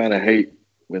of hate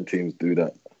when teams do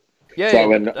that.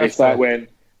 It's like when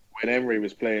Emery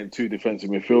was playing 2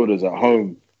 defensive midfielders at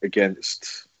home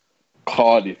against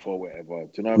Cardiff or whatever. Do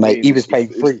you know what I mean? He was playing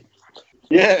 3.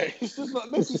 Yeah, it's just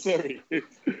not necessary. It's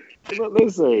not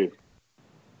necessary.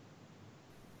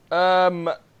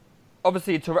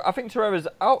 Obviously, I think Torreira's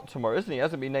out tomorrow, isn't he? He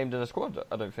hasn't been named in the squad,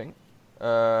 I don't think.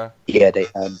 Yeah,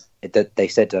 they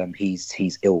said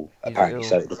he's ill apparently,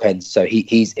 so it depends. So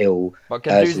he's ill. But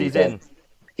Guendouzi's in.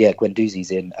 Yeah,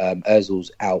 Guendouzi's in. Ozil's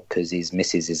out because his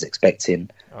missus is expecting.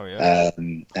 Oh yeah.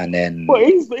 And then. Well,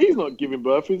 he's not giving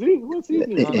birth, is he? What's he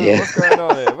doing? Yeah. What's going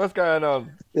on here? What's going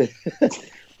on?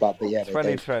 but yeah.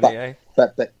 2020, eh?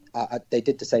 But they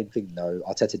did the same thing though.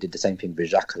 Arteta did the same thing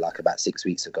with Xhaka like about 6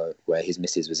 weeks ago, where his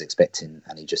missus was expecting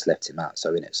and he just left him out.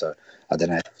 So in it. So I don't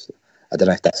know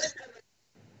if that's.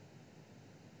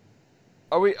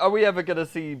 Are we ever going to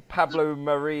see Pablo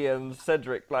Mari and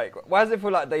Cedric? Like, why does it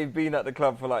feel like they've been at the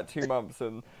club for like 2 months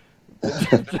and we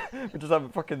just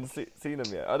haven't fucking seen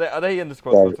them yet? Are they in the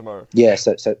squad for tomorrow? Yeah,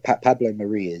 so Pablo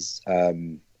Mari is,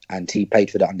 and he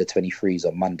played for the under-23s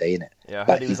on Monday, innit? Yeah,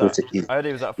 I heard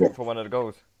he was at fault for one of the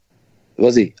goals.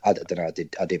 Was he? I don't know.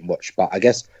 I didn't watch, but I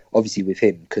guess obviously with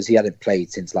him, because he hadn't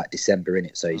played since like December in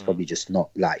it, so he's probably just not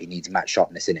like he needs match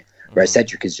sharpness in it. Whereas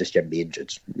Cedric is just generally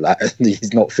injured, like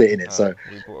he's not fit in it. So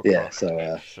yeah, so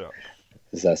I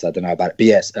don't know about it. But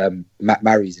yes,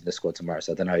 Mary's in the squad tomorrow,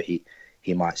 so I don't know.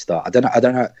 He might start. I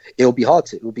don't know.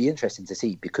 It'll be interesting to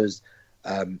see because,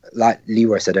 like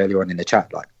Leroy said earlier on in the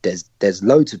chat, like there's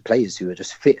loads of players who are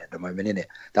just fit at the moment in it.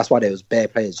 That's why there was bare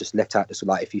players just left out. Just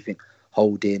like if you think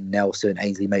Holding, Nelson,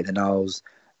 Ainsley Maitland-Niles,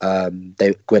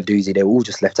 Guendouzi, they were all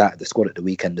just left out of the squad at the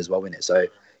weekend as well in it. So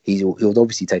he'll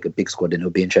obviously take a big squad, and it'll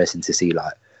be interesting to see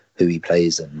like who he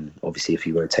plays and obviously if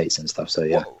he rotates and stuff. So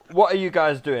yeah. What are you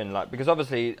guys doing? Like, because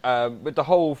obviously with the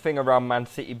whole thing around Man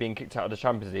City being kicked out of the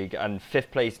Champions League and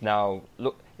 5th place now,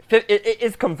 look, it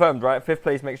is confirmed, right? 5th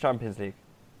place makes Champions League.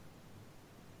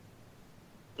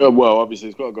 Well, obviously,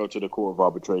 it's got to go to the Court of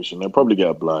Arbitration. They'll probably get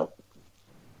a blight.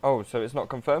 Oh, so it's not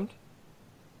confirmed?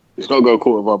 It's got to go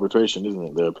Court of Arbitration, isn't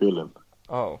it? They're appealing.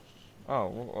 Oh,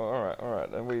 well, all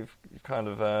right. Then we've kind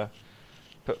of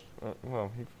put,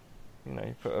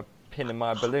 you put a pin in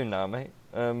my balloon now, mate.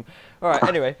 All right.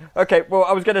 Anyway, okay. Well,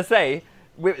 I was gonna say,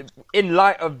 in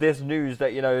light of this news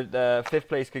that the 5th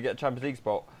place could get a Champions League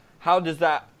spot, how does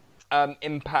that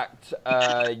impact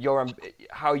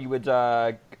how you would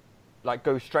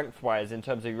go strength-wise in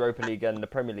terms of Europa League and the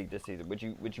Premier League this season? Would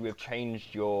you have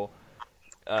changed your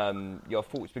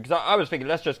thoughts? Because I was thinking,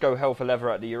 let's just go hell for leather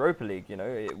at the Europa League. We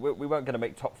weren't going to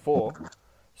make top 4,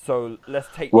 so let's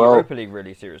take the Europa League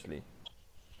really seriously.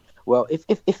 Well, if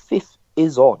 5th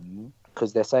is on,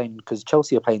 because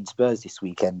Chelsea are playing Spurs this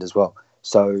weekend as well,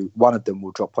 so one of them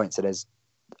will drop points, so there's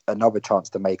another chance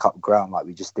to make up ground like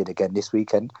we just did again this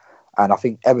weekend. And I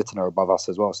think Everton are above us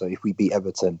as well, so if we beat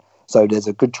Everton, so there's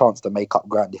a good chance to make up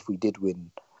ground if we did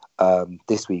win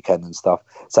this weekend and stuff.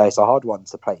 So it's a hard one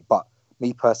to play, but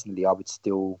me personally, I would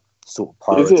still sort of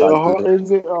prioritise.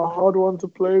 Is it a hard one to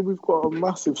play? We've got a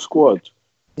massive squad.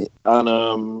 Yeah. And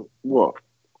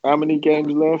how many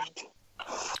games left?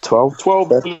 12.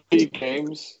 12 league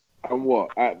games. And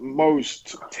at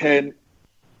most 10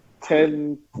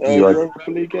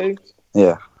 Europa League games?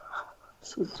 Yeah.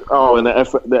 Oh, and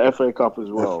the FA Cup as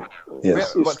well.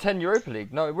 Yes. What, 10 Europa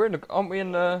League? No, aren't we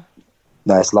in the...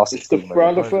 No, it's last 16. It's the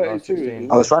round of 32.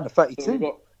 Oh, it's round of 32?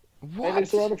 So what?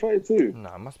 It's round of 32.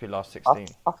 No, it must be last 16.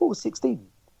 I thought it was 16.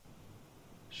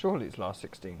 Surely it's last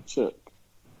 16. Check.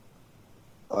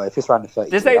 Oh, if it's round of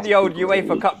 32. This ain't the old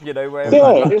UEFA Cup,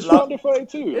 where... it's round of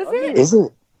 32. Is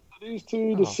it? These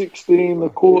two, the 16, the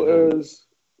quarters...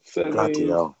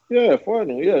 Semis. Yeah,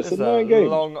 final. Yeah, it's a 9 games.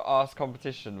 Long-ass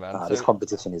competition, man. This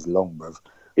competition is long, bruv.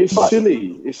 It's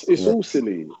silly. It's all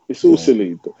silly. It's all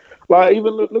silly. Like,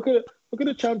 even look at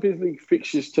the Champions League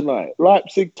fixtures tonight.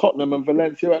 Leipzig, Tottenham and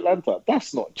Valencia, Atlanta.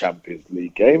 That's not Champions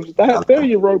League games. They're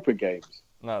Europa games.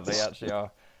 No, they actually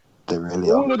are. They really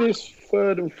are. All of this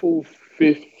 3rd and 4th,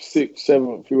 5th, 6th,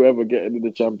 7th, whoever getting in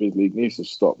the Champions League needs to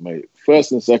stop, mate.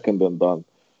 1st and 2nd and done.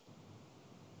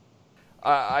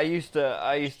 I used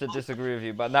to disagree with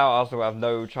you, but now Arsenal have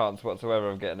no chance whatsoever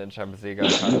of getting in Champions League. I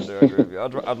kind of do agree with you.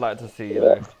 I'd like to see,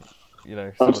 I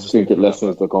just think it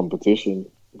lessens the competition,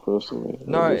 personally.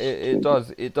 No, it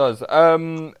does. It does.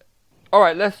 All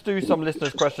right, let's do some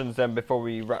listeners' questions then before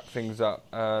we wrap things up.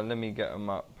 Let me get them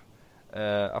up.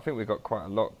 I think we've got quite a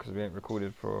lot because we ain't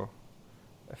recorded for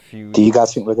a few. Do you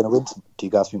guys think we're going to win? Do you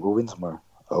guys think we'll win tomorrow?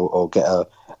 Or get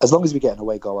as long as we get an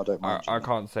away goal, I don't mind. I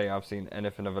can't say I've seen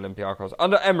anything of Olympiacos.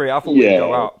 Under Emery, I thought we'd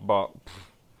go out, but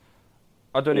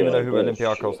I don't even know who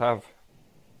Olympiacos have.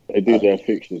 They do their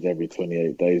fixtures every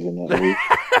 28 days in that week.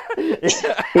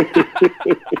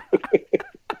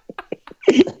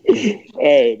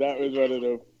 Hey, that was one of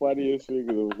the funniest things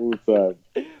of all time.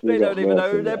 They don't even know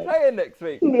who they're playing next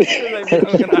week. Do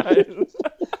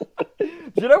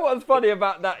you know what's funny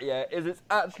about that, is it's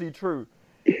actually true.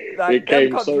 Like, it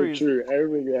came so true.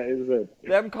 Everything that is said.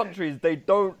 Them countries, they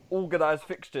don't organise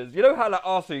fixtures. You know how like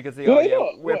Arsenal, you can see,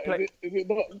 we're playing. Is it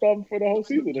not done for the whole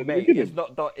season? Mate, it's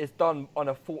not done. It's done on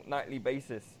a fortnightly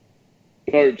basis.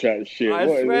 Don't chat shit. I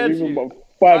swear to you.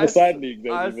 Five-a-side league.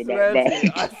 I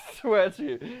swear to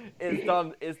you,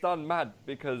 it's done mad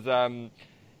because I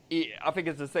think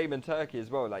it's the same in Turkey as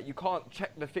well. Like you can't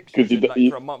check the fixtures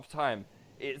for a month's time.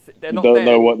 They're not don't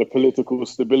know what the political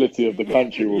stability of the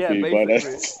country will be by that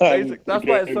time. That's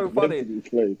why it's so funny.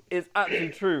 It's actually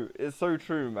true. It's so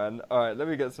true, man. All right, let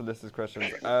me get some listeners'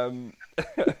 questions.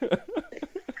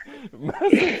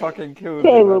 Massive fucking killed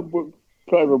me.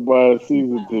 Can't even buy a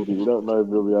season ticket. You don't know if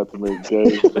you'll be able to make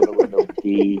games. You don't know when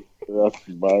that's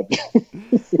bad.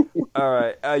 All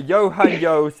right. Johan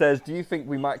Yo says, do you think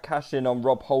we might cash in on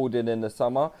Rob Holding in the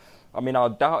summer? I mean, I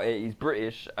doubt it. He's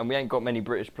British, and we ain't got many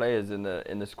British players in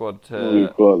the squad.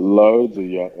 We've got loads of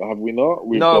young. Have we not?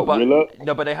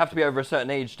 But they have to be over a certain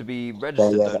age to be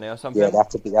registered, don't they, or something? Yeah, they have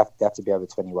to be over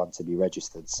 21 to be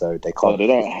registered. So they can't. No, they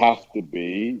don't have to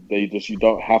be. You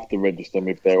don't have to register them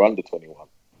if they're under 21.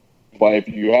 But if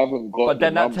you haven't got, but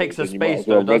then that takes a space,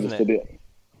 though, doesn't it?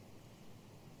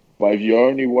 But if you're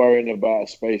only worrying about a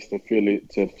space to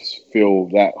fill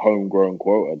that homegrown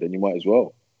quota, then you might as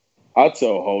well. I'd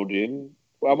sell Holding.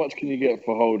 How much can you get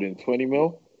for Holding? 20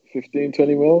 mil? 15,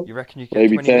 20 mil? You reckon you can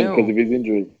maybe 20 10 mil? because of his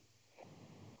injury.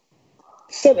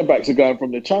 Centre-backs are going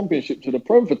from the Championship to the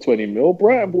Prem for 20 mil.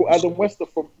 Brighton bought Adam Webster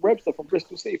from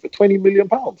Bristol City for £20 million.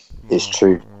 It's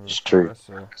true. It's true.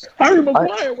 Harry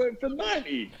Maguire went for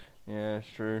 90. Yeah, it's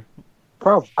true.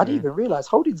 Bro, I didn't even realise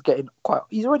Holding's getting quite...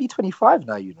 He's already 25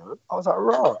 now, you know. I was like,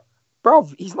 raw.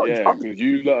 Bruv, he's not Yeah, young. because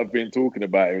you lot have been talking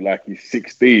about him like he's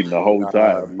 16 the whole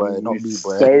time. Boy, not he's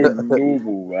me, boy. so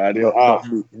normal, man.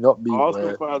 Not me,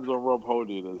 Arsenal boy. fans on Rob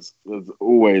Holding has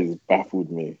always baffled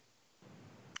me.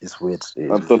 It's weird.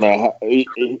 I don't know.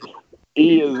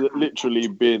 He has literally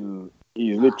been.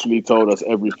 He's literally told us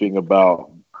everything about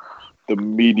the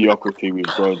mediocrity we've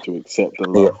grown to accept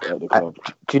and love at the club.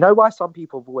 Do you know why some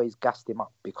people have always gassed him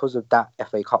up? Because of that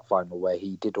FA Cup final where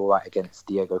he did all right against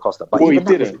Diego Costa. But he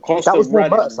didn't. Costa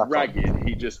ran him Mertesacker. ragged.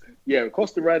 He just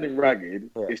Costa ran him ragged.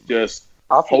 Yeah. It's just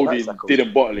I think Holding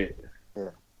didn't bottle it. Yeah.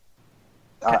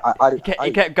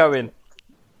 He kept going.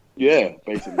 Yeah,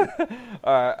 basically.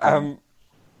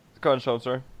 Go on, Sean,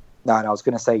 sorry. No, I was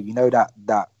going to say, you know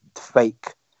that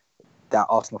fake that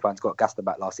Arsenal fans got gassed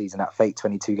about last season, that fake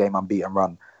 22-game unbeaten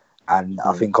run. And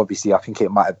I think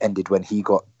it might have ended when he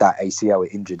got that ACL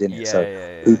injured, in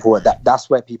it. People that's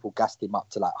where people gassed him up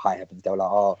to like high heavens. They were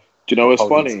like, "Oh." Do you know what's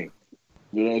funny?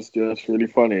 You know, it's just really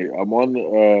funny. I'm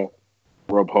on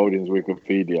Rob Holding's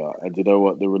Wikipedia, and do you know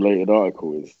what the related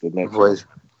article is? The next one,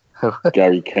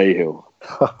 Gary Cahill.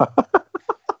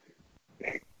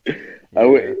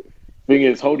 Thing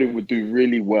is, Holding would do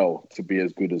really well to be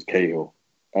as good as Cahill.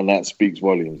 And that speaks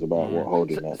volumes about what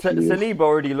Holding actually is. Saliba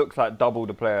already looks like double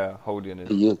the player Holding is.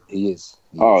 He is.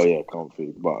 Yeah,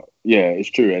 comfy. But yeah, it's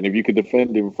true. And if you could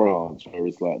defend in France, where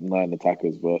it's like 9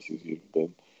 attackers versus you,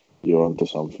 then you're onto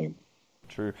something.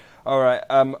 True. All right.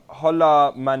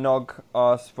 Hola Manog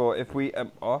asks if we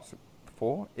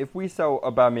sell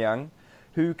Aubameyang,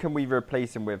 who can we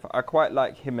replace him with? I quite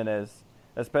like Jimenez,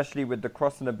 especially with the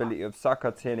crossing ability of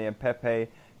Saka, Tierney, and Pepe.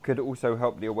 Could also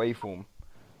help the away form.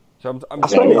 So I'm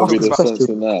that would be the sense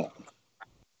in that.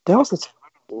 That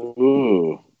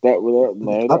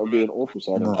would be an awful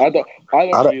signing. No. I don't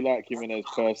really like Jimenez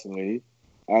personally,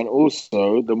 and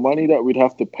also the money that we'd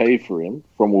have to pay for him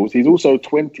from Wolves. He's also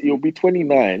 20. He'll be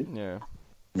 29.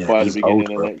 By the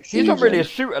beginning of next season. He's not really a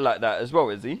shooter like that as well,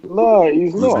 is he? No,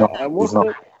 he's not. And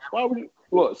why would you?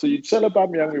 What? So you'd sell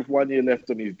Aubameyang with 1 year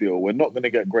left on his deal. We're not going to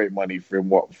get great money for him.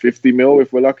 What, 50 mil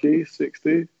if we're lucky,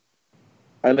 60?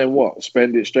 And then what?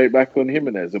 Spend it straight back on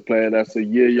Jimenez, a player that's a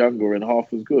year younger and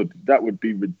half as good. That would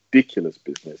be ridiculous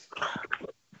business.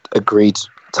 Agreed,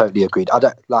 totally agreed. I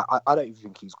don't even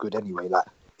think he's good anyway. Like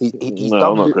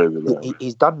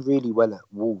he's done really well at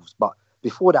Wolves, but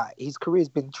before that, his career's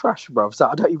been trash, bro. So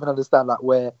I don't even understand like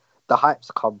where the hype's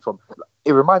come from.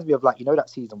 It reminds me of like, you know, that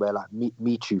season where like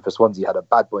Michu for Swansea had a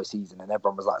bad boy season and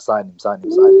everyone was like sign him.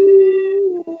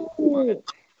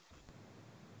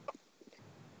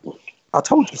 I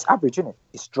told you, it's average, isn't it?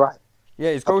 It's dry.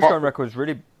 Yeah, his goal scoring record is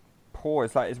really poor.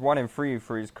 It's like it's 1 in 3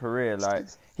 for his career. Like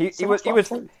he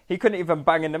couldn't even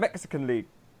bang in the Mexican league,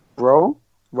 bro.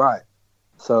 Right.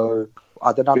 So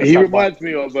I don't know. He reminds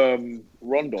me of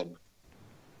Rondon.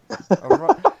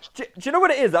 Do you know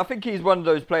what it is? I think he's one of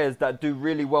those players that do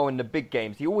really well in the big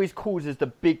games. He always causes the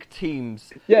big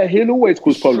teams. Yeah, he'll always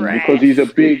cause problems because he's a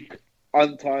big,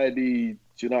 untidy.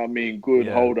 Do you know what I mean? Good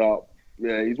hold up.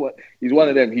 Yeah, he's one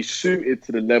of them. He's suited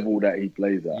to the level that he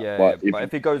plays at. Yeah, but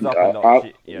if he goes up a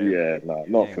notch,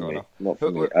 not for me. Not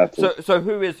for me at all. So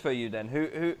who is for you then?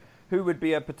 Who would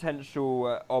be a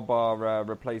potential Oba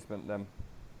replacement then?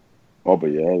 Oba,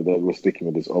 we're sticking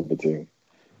with this Oba thing.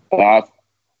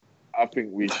 I think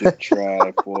we should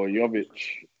try for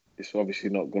Jovic. It's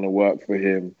obviously not going to work for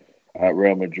him at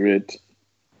Real Madrid.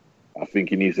 I think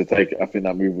he needs to I think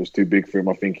that move was too big for him.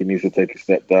 I think he needs to take a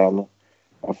step down.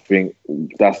 I think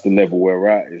that's the level we're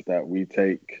at, is that we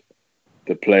take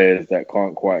the players that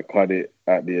can't quite cut it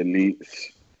at the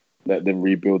elites, let them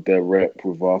rebuild their rep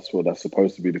with us. Well, that's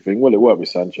supposed to be the thing. Well, it worked with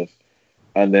Sanchez.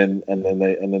 And then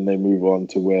they move on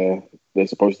to where they're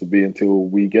supposed to be until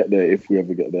we get there, if we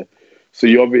ever get there. So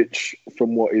Jovic,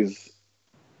 from what is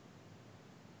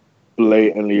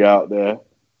blatantly out there,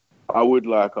 I would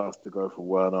like us to go for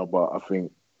Werner, but I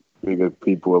think bigger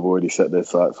people have already set their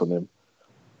sights on him.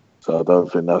 So I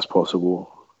don't think that's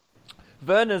possible.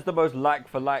 Werner's the most like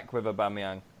for like with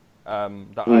Aubameyang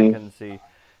that I can see.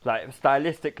 Like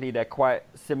stylistically, they're quite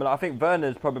similar. I think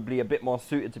Werner's probably a bit more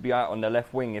suited to be out on the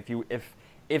left wing if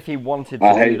he wanted to do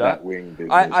that. I hate that wing business.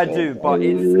 I do, but I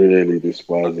really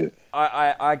despise it.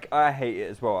 I hate it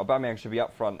as well. Aubameyang should be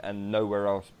up front and nowhere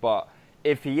else. But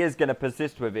if he is going to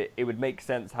persist with it, it would make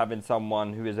sense having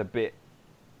someone who is a bit,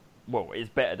 is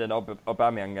better than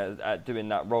Aubameyang at doing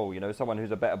that role. You know, someone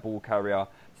who's a better ball carrier,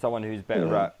 someone who's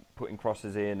better at putting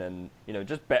crosses in, and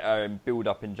just better in build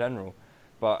up in general.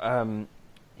 But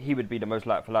he would be the most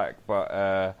like for like.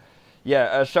 But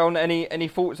Sean, any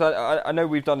thoughts? I know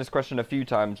we've done this question a few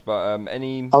times, but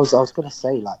any? I was going to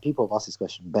say, like, people have asked this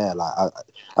question bare. Like,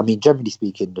 I mean, generally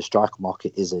speaking, the striker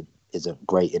market isn't isn't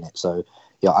great in it. So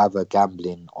you're either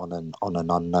gambling on an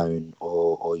unknown,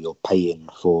 or you're paying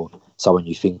for someone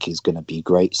you think is going to be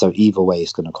great. So either way,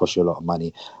 it's going to cost you a lot of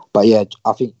money. But yeah,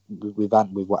 I think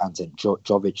with what Ant said,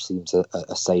 Jovic seems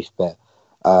a safe bet.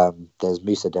 There's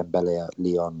Moussa Dembele at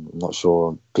Lyon. I'm not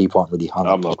sure. People aren't really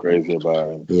hungry. I'm not crazy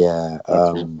about him. Yeah.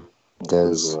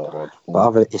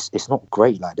 It's not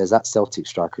great. Like there's that Celtic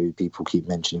striker who people keep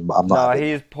mentioning, but I'm not. No,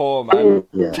 he's poor, man.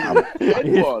 Yeah.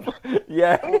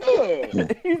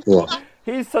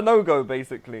 He's Sanogo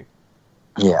basically.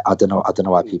 Yeah, I don't know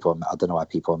why people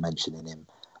are mentioning him.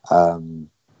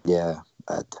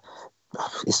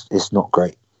 It's not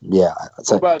great. Yeah.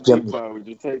 So, what about Depay? Would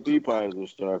you take Depay as a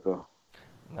striker?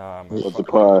 Nah,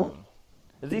 man.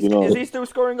 Is he still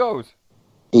scoring goals?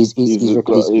 He's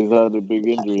had a big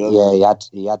injury. He had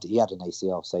an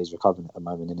ACL, so he's recovering at the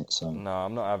moment, innit? So no,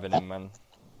 I'm not having him, man.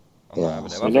 I'm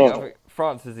not having him. I think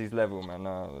France is his level, man.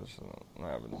 No,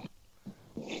 not having him.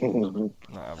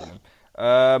 Not having him.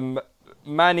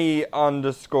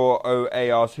 Manny_OA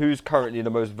asks, who's currently the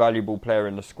most valuable player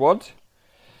in the squad?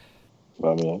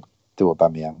 Aubameyang.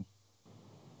 Aubameyang.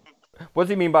 What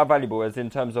does he mean by valuable? As in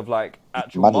terms of like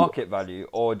actual market value,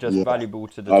 or just valuable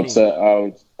to the team?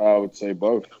 I would say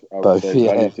both. I would say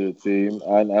value to the team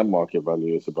and market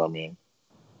value is Aubameyang.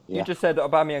 You just said that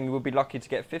Aubameyang would be lucky to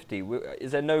get 50.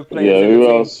 Is there no player? Yeah, who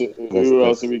else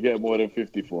do we get more than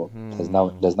 50 for? There's no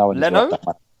one.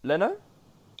 Leno?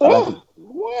 Oh,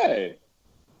 why?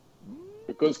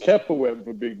 Because Kepa went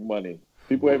for big money.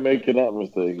 People ain't making that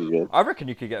mistake again. I reckon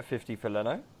you could get 50 for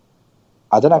Leno.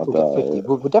 I don't know if we'll get 50.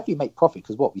 We'll definitely make profit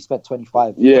because we spent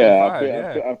 25. Yeah, I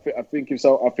think if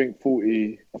so. I think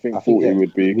 40. I think 40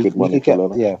 would be good money for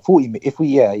Leno. Yeah, 40. If we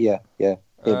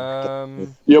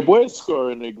Your boy's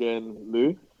scoring again,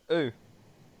 Lou. Who?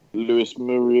 Luis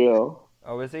Muriel.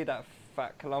 Oh, is he that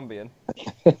fat Colombian?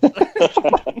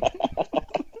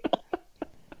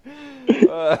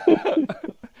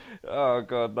 Oh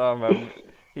god, no man.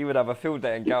 He would have a field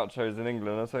day in Gauchos in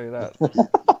England, I'll tell you that.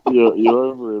 You're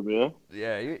over him, yeah?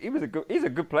 Yeah, he's a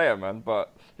good player, man,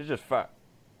 but he's just fat.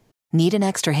 Need an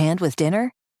extra hand with dinner?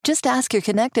 Just ask your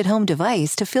connected home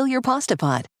device to fill your pasta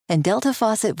pot, and Delta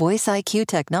Faucet Voice IQ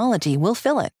technology will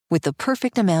fill it with the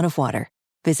perfect amount of water.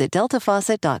 Visit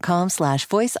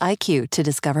deltafaucet.com/voice-IQ to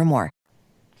discover more.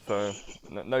 So,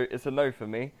 no, it's a no for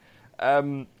me.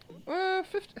 50,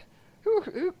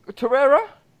 Torreira?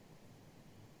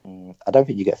 I don't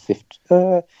think you get 50.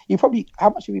 You probably.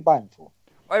 How much are we buying for?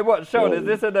 Wait, what, Sean? Is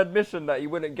this an admission that you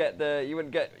wouldn't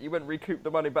recoup the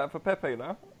money back for Pepe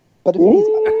now? But the thing is,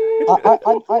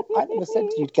 I never said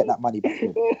you'd get that money back.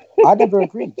 I never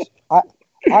agreed.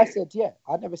 I said yeah.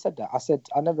 I never said that. I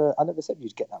never said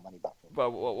you'd get that money back.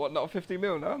 But what? Not 50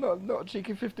 mil? No, not a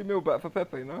cheeky 50 mil back for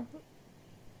Pepe, no.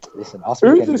 Listen,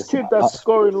 who's this kid that's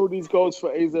scoring all these goals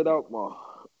for AZ Alkmaar?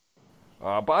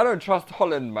 But I don't trust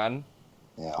Holland, man.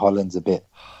 Yeah, Holland's a bit.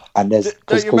 And there's.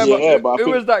 Don't you remember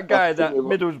who was that guy that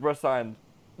Middlesbrough signed?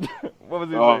 What was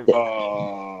his name?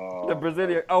 The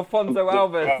Brazilian Alfonso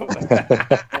Alves.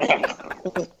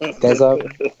 There's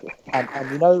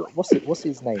and you know what's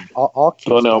his name? Our kid,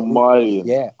 Daniel Marlin.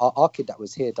 Yeah, our kid that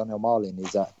was here, Daniel Marlin,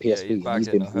 is at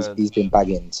PSV. He's been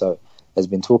bagging. So there's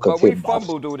been talk of him. But we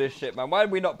fumbled all this shit, man. Why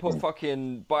did we not put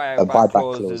fucking buyback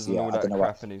clauses and all that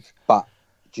crap? But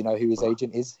do you know who his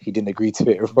agent is? He didn't agree to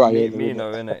it, right?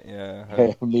 Mino, innit?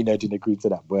 Yeah. Mino didn't agree to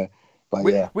that.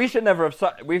 We should never have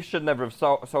sold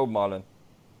Marlon.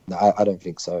 No, I don't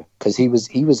think so. Because he was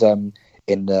in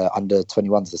the under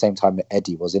 21s at the same time that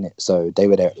Eddie was in it, so they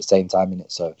were there at the same time in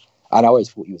it. So, and I always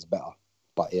thought he was better.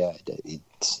 But yeah,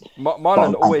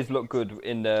 Marlon always looked good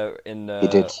in the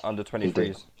under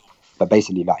 23s. But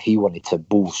basically, like he wanted to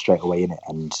ball straight away in it,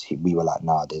 and we were like,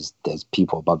 nah, there's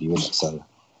people above you in it. So.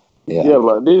 Yeah,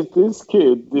 but this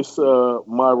kid,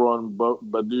 Myron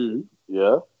Badu,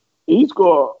 yeah, he's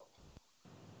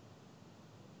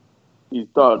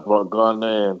Dutch, but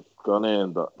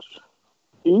Ghanaian Dutch.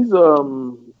 He's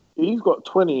got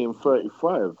 20 and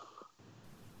 35.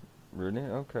 Really?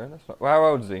 Okay, that's not. Well, how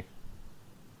old is he?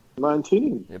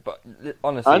 19. Yeah, but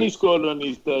honestly, and he scored on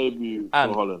his debut for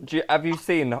Holland. Have you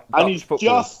seen Dutch and he's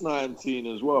football? Just 19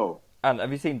 as well. And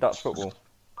have you seen Dutch football?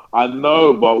 I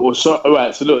know, but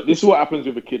alright, so look, this is what happens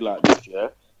with a kid like this, yeah?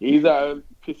 He's at a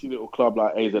pissy little club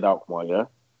like AZ Alkmaar, yeah?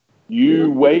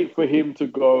 You wait for him to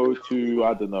go to,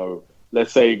 I don't know,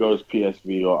 let's say he goes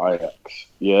PSV or Ajax,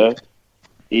 yeah?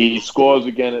 He scores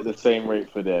again at the same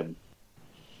rate for them.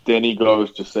 Then he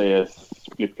goes to, say, a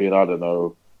flipping, I don't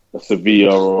know, a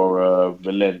Sevilla or a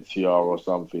Valencia or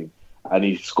something. and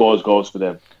he scores goals for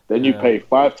them. Then you pay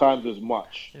 5 times as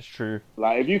much. It's true.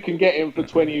 Like, if you can get him for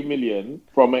 20 million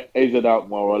from AZ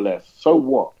Alkmaar or less, so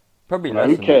what? Probably like,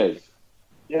 less. Who cares?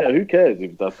 Yeah, who cares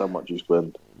if that's how much you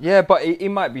spend? Yeah, but he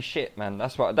might be shit, man.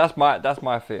 That's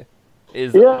my fear. He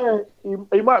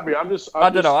might be. I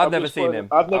don't know. I've never seen him.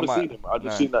 I've never seen him. I've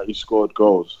just seen that he scored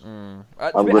goals.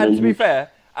 To be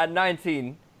fair, at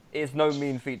 19, it's no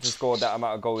mean feat to score that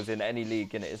amount of goals in any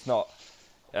league, and it's not.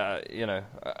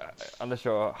 Unless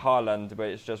you're Haaland, where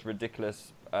it's just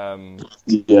ridiculous. That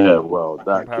kid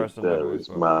there is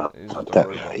mad.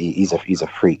 He's a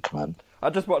freak, man. I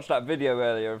just watched that video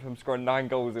earlier of him scoring 9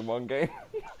 goals in one game.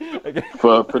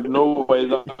 for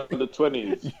Norway's under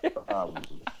 20s.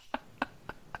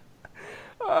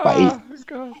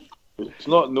 God. It's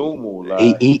not normal.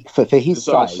 Like, for his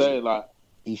size, saying, like,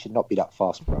 he should not be that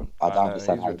fast, bro. I don't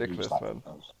understand how ridiculous, he man.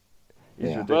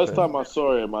 Yeah. First time I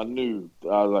saw him, I knew.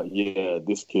 I was like, yeah,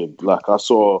 this kid. Like, I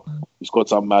saw he scored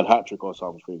some mad hat-trick or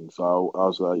something. So I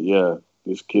was like, yeah,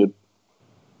 this kid,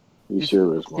 he's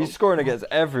serious, man. He's scoring against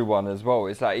everyone as well.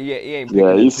 It's like, he ain't...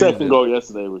 Yeah, his second goal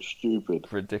yesterday was stupid.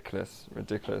 Ridiculous.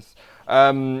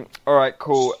 All right,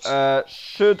 cool.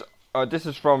 This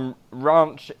is from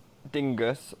Ranch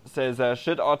Dingus. Says,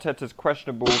 should Arteta's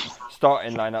questionable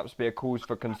starting lineups be a cause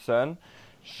for concern?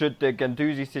 Should the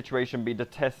Guendouzi situation be the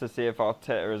test to see if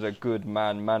Arteta is a good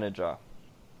manager?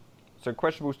 So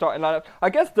questionable starting lineup. I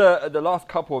guess the last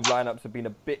couple of lineups have been a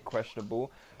bit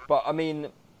questionable, but I mean,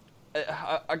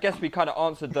 I guess we kind of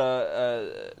answered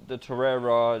the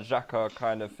Torreira Xhaka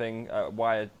kind of thing.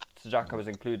 Why Xhaka was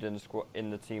included in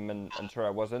the team and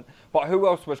Torreira wasn't. But who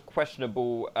else was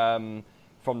questionable?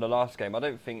 From the last game, I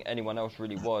don't think anyone else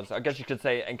really was. I guess you could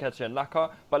say Nketiah and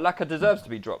Laka, but Laka deserves to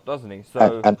be dropped, doesn't he?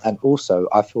 So and also,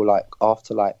 I feel like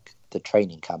after the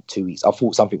training camp 2 weeks, I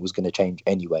thought something was going to change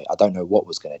anyway. I don't know what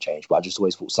was going to change, but I just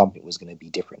always thought something was going to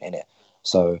be different in it.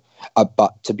 So,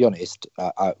 but to be honest,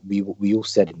 we all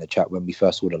said in the chat when we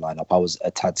first saw the lineup, I was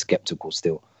a tad skeptical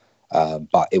still,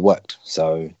 but it worked.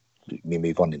 So we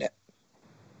move on in it.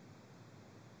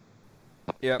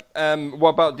 Yeah. What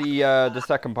about the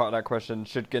second part of that question?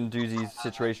 Should Guendouzi's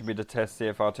situation be the test? See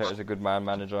if Arteta is a good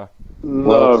manager.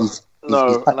 No.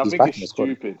 And I think it's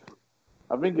stupid.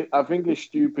 I think it's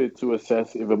stupid to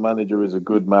assess if a manager is a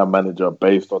good manager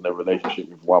based on their relationship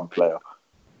with one player.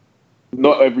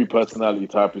 Not every personality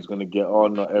type is going to get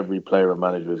on. Not every player and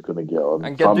manager is going to get on.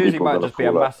 And Guendouzi might just be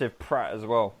a massive prat as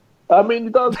well. I mean, he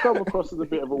does come across as a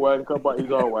bit of a wanker, but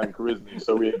he's our wanker, isn't he?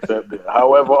 So we accept it.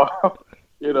 However,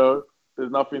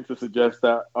 there's nothing to suggest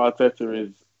that Arteta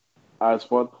is as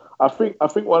fun. I think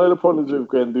one of the problems with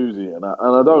Guendouzi, and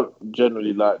I don't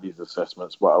generally like these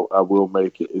assessments, but I will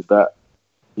make it, is that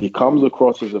he comes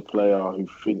across as a player who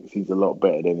thinks he's a lot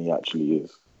better than he actually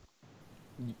is.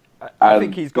 I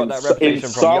think he's got that reputation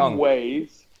from young.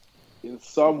 In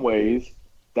some ways,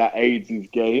 that aids his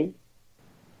game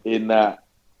in that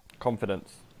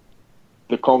confidence.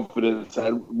 The confidence,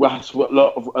 and that's what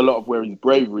a lot of where his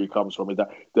bravery comes from. Is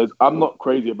that I'm not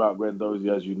crazy about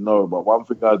Guendouzi, as you know, but one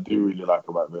thing I do really like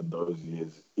about Guendouzi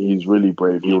is he's really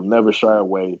brave. He'll never shy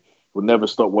away. He'll never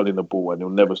stop wanting the ball, and he'll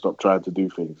never stop trying to do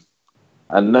things.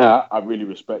 And now I really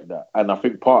respect that. And I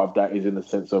think part of that is in the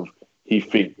sense of he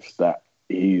thinks that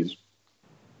he's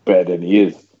better than he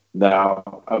is.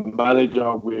 Now, a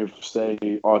manager with, say,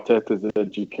 Arteta's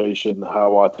education,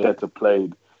 how Arteta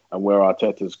played, and where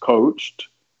Arteta's coached,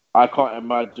 I can't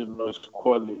imagine those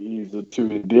qualities are too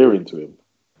endearing to him.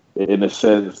 In a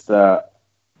sense that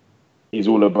he's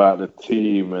all about the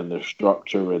team and the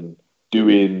structure and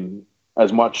doing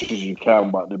as much as you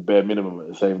can, but the bare minimum at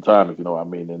the same time, if you know what I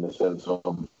mean, in the sense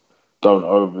of don't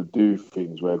overdo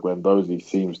things, where Guendouzi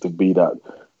seems to be that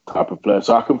type of player.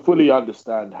 So I can fully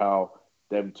understand how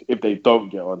if they don't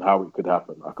get on, how it could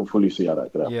happen. I can fully see how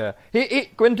that could happen. Yeah.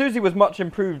 Guendouzi was much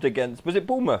improved against, was it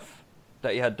Bournemouth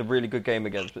that he had the really good game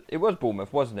against? It was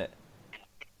Bournemouth, wasn't it?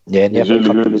 Yeah, in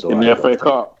the FA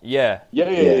Cup. Yeah. Yeah.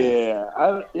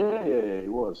 He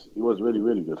was really,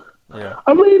 really good. Yeah.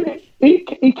 I mean,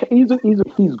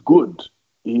 he's good.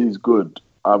 He's good.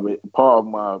 I mean, part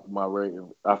of my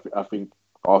rating, I think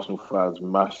Arsenal fans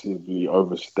massively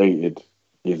overstated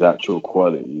his actual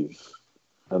qualities,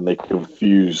 and they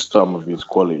confused some of his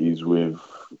qualities with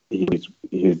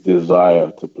his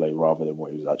desire to play rather than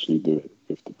what he was actually doing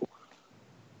with the ball.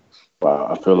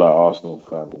 But I feel like Arsenal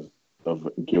fans are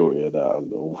guilty of that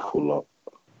an awful lot.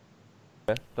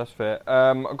 Yeah, that's fair.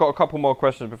 I've got a couple more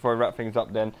questions before I wrap things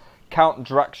up then. Count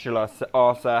Dracula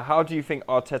asks, how do you think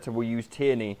Arteta will use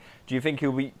Tierney? Do you think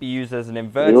he'll be used as an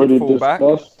inverted fullback?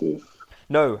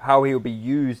 No, how he will be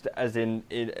used as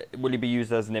will he be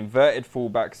used as an inverted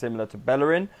fullback similar to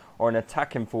Bellerin or an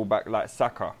attacking fullback like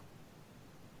Saka?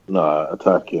 No,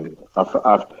 attacking.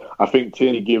 I think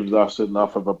Tierney gives us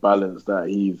enough of a balance that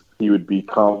he would be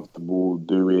comfortable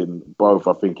doing both.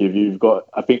 I think if you've got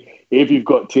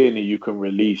Tierney, you can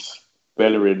release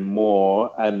Bellerin more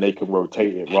and they can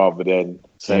rotate it rather than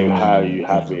say how you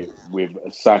have it with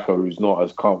Saka, who's not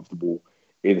as comfortable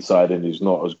inside and who's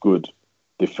not as good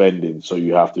defending. So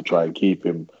you have to try and keep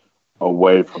him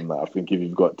away from that. I think if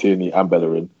you've got Tierney and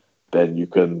Bellerin, then you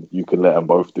can let them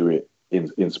both do it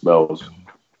in spells.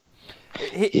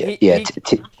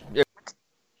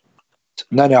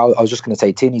 No, I was just going to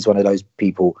say Tierney's one of those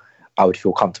people I would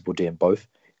feel comfortable doing both,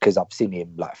 because I've seen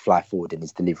him like fly forward and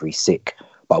his delivery sick,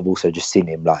 but I've also just seen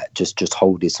him like just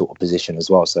hold his sort of position as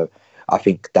well. So I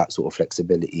think that sort of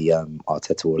flexibility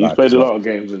Arteta will like. He's played a lot of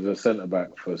games as a centre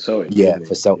back for Celtic. Yeah,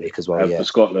 for Celtic as well. And yeah, for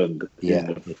Scotland.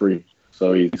 In the free.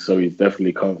 So he's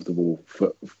definitely comfortable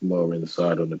for more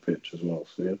inside on the pitch as well.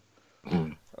 So yeah.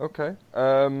 Okay.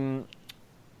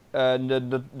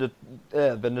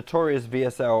 The notorious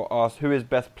VSL asked who is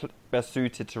best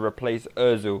suited to replace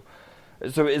Ozil.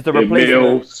 So is the replacement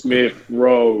Emile Smith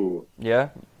Rowe? Yeah.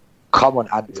 Come on,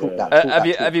 and talk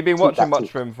that. Have you been watching much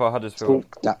for him for Huddersfield?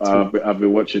 I've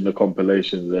been watching the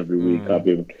compilations every week. I've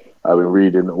been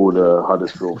reading all the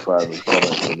Huddersfield fans'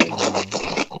 comments on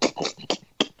it.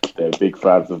 They're big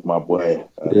fans of my boy.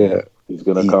 He's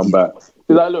gonna come back.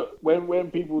 Like, look,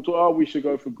 when people talk, we should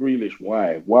go for Grealish.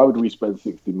 Why? Why would we spend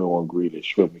 60 mil on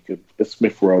Grealish when we could?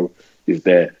 Smith Rowe is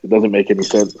there. It doesn't make any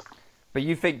sense. But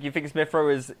you think Smith Rowe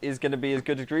is going to be as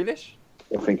good as Grealish?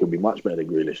 I think it'll be much better than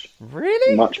Grealish.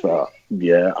 Really? Much better.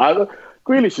 Yeah.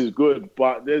 Grealish is good,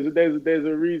 but there's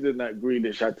a reason that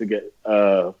Grealish had to get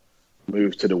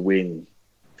moved to the wing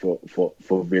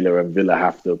for Villa, and Villa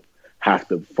have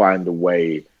to find a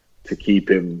way to keep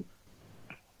him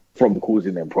from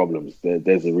causing them problems.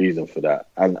 There's a reason for that.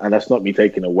 And that's not me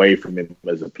taking away from him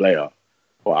as a player.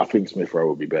 But I think Smith Rowe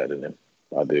will be better than him.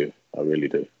 I do. I really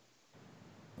do.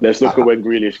 Let's look at when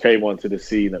Grealish came onto the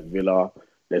scene at Villa.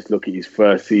 Let's look at his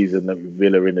first season at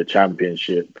Villa in the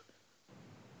Championship.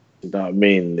 You know what I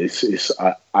mean?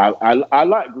 I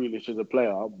like Grealish as a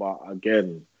player, but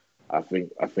again, I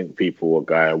think people are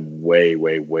going way,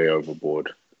 way, way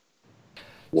overboard.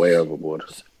 Way overboard.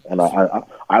 And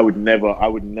I would never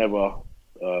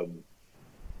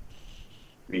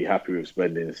be happy with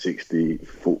spending 50,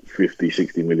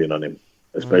 60 million on him,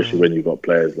 especially when you've got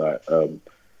players like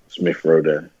Smith Rowe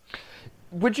there.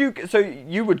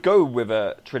 You would go with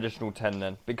a traditional 10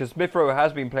 then? Because Smith Rowe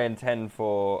has been playing 10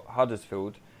 for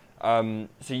Huddersfield. So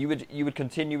you would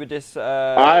continue with this,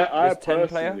 this 10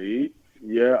 player?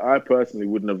 Yeah, I personally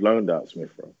wouldn't have loaned out Smith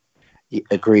Rowe.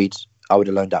 Agreed. I would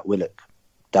have loaned out Willock.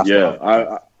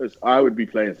 I would be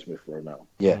playing Smith Rowe now.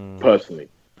 Yeah, personally.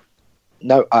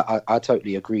 No, I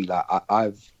totally agree. Like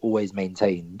I've always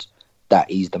maintained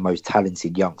that he's the most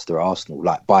talented youngster at Arsenal,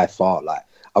 like by far. Like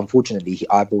unfortunately,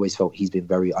 I've always felt he's been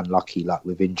very unlucky, like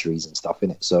with injuries and stuff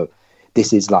in it. So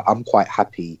this is like I'm quite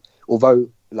happy. Although,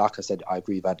 like I said, I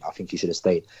agree that I think he should have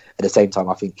stayed. At the same time,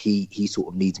 I think he sort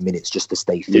of needs minutes just to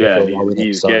stay fit. Yeah,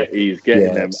 he's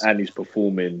getting them and he's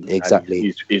performing.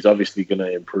 Exactly. He's obviously going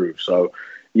to improve. So.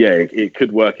 Yeah, it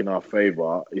could work in our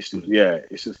favour. It's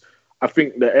just. I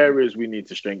think the areas we need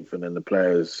to strengthen and the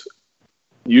players.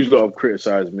 You've got to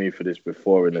criticise me for this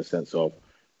before, in the sense of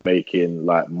making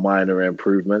like minor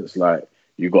improvements. Like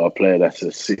you got a player that's a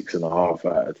 6.5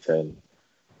 out of 10,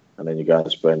 and then you go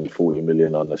and spend 40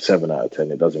 million on a 7 out of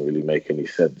 10. It doesn't really make any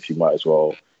sense. You might as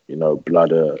well,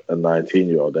 blood a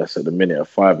 19-year-old that's at the minute a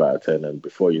 5 out of 10, and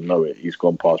before you know it, he's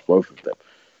gone past both of them.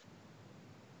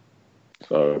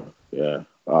 So yeah.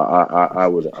 I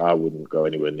wouldn't go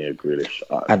anywhere near Grealish.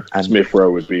 And Smith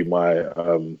Rowe would be my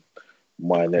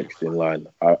next in line.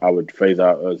 I would phase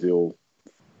out Ozil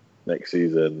next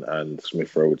season, and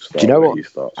Smith Rowe would start. Do you know what? He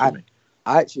starts for me.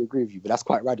 I actually agree with you, but that's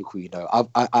quite radical.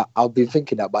 I've been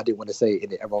thinking that, but I didn't want to say it.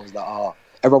 In it, everyone was like,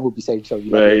 everyone would be saying, "So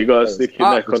you got to stick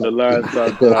your neck on the line." I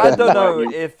don't know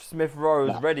if Smith Rowe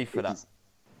is ready for that.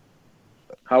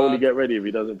 How will he get ready if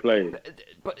he doesn't play?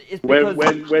 But it's because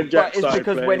when Jack started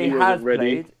playing, when he has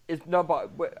ready. played.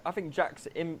 I think Jack's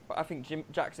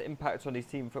impact on his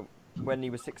team from when he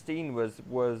was 16 was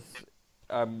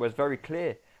very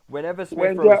clear. Whenever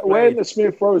Smith when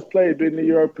Smith Rowe's played in the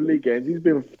Europa League games, he's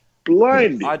been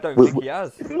blinded. I don't think he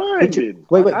has. Blinded.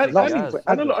 Wait. And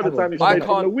a lot of the time he's played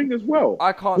on the wing as well.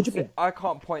 I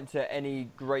can't point to any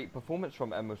great performance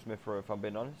from Emile Smith Rowe, if I'm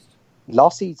being honest.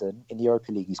 Last season in the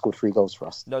Europa League, he scored 3 goals for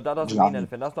us. No, that doesn't mean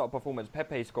anything. That's not a performance.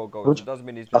 Pepe scored goals. It doesn't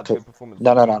mean he's not a good performance.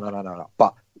 No.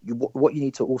 But what you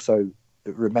need to also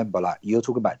remember, like you're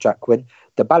talking about Jack, when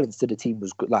the balance to the team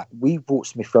was good. Like we brought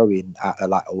Smith Rowe in at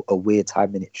a weird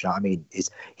time in it. You know what I mean?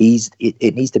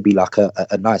 It needs to be like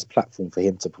a nice platform for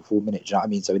him to perform in it. You know what I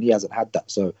mean? So, and he hasn't had that.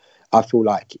 So I feel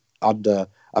like Arteta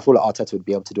would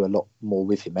be able to do a lot more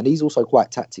with him, and he's also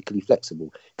quite tactically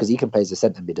flexible because he can play as a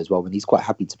centre mid as well, and he's quite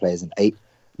happy to play as an 8,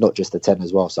 not just a 10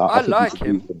 as well. So I think like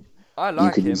him.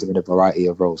 You can use him in a variety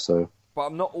of roles. So, but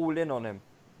I'm not all in on him.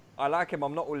 I like him.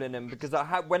 I'm not all in him because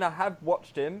when I have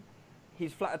watched him,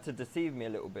 he's flattered to deceive me a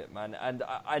little bit, man. And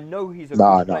I know he's a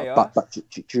good player.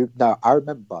 But I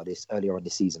remember this earlier on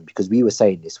this season because we were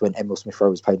saying this when Emile Smith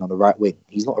Rowe was playing on the right wing.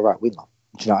 He's not a right winger.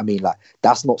 Do you know what I mean? Like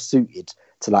that's not suited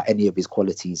to like any of his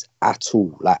qualities at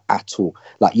all. Like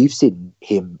you've seen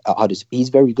him at Huddersfield. He's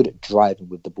very good at driving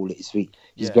with the ball at his feet.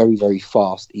 He's very, very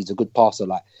fast. He's a good passer.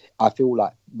 Like I feel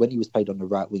like when he was played on the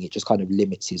right wing, it just kind of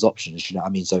limits his options. You know what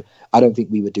I mean? So I don't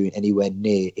think we were doing anywhere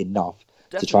near enough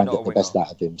to try and get the best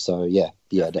out of him. So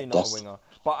definitely not a winger.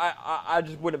 But I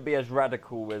just wouldn't be as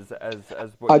radical as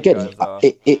what I you get guys it. are.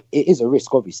 It is a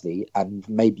risk, obviously, and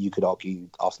maybe you could argue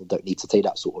Arsenal don't need to take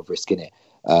that sort of risk in it,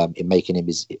 in making him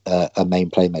a main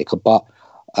playmaker. But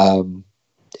I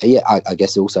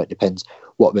guess also it depends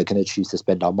what we're going to choose to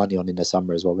spend our money on in the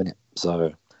summer as well, isn't it?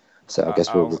 So I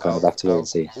guess we'll kind of have to wait and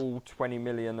see. All 20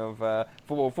 million of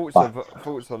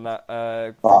thoughts on that.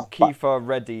 Kiefer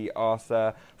Reddy asks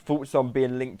thoughts on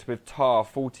being linked with Tar,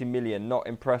 40 million. Not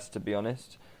impressed, to be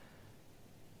honest.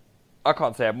 I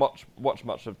can't say I watch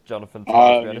much of Jonathan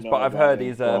Tar, to be honest, but I've heard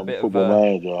he's a bit of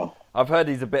a. I've heard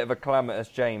he's a bit of a calamitous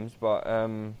James, but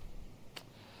other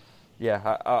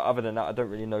than that, I don't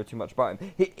really know too much about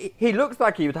him. He looks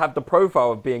like he would have the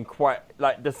profile of being quite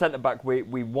like the centre back we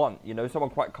want. You know, someone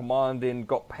quite commanding,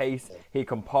 got pace, he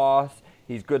can pass.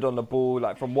 He's good on the ball,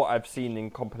 like from what I've seen in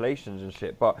compilations and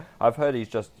shit. But I've heard he's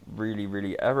just really,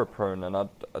 really error prone, and I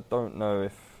don't know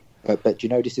if. But you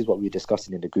know, this is what we were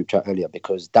discussing in the group chat earlier,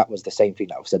 because that was the same thing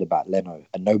that was said about Leno,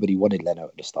 and nobody wanted Leno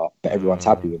at the start, but everyone's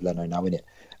happy with Leno now, innit?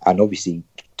 And obviously,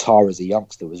 Tar as a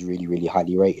youngster was really, really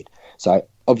highly rated. So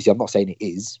obviously, I'm not saying it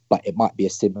is, but it might be a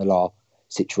similar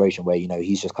situation where, you know,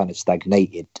 he's just kind of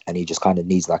stagnated and he just kind of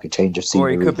needs like a change of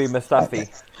scenery. Or he could be Mustafi.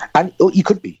 And he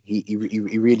could be. He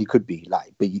really could be.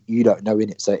 Like, but you don't know,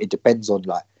 innit? So it depends on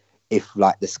like if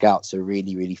like the scouts are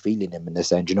really, really feeling him and they're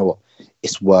saying, do you know what,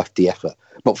 it's worth the effort.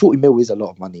 But 40 mil is a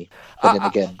lot of money. But then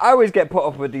again, I always get put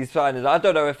off with these signings. I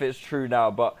don't know if it's true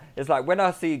now, but it's like when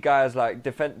I see guys like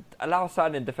allow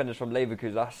signing defenders from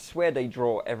Leverkusen, I swear they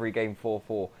draw every game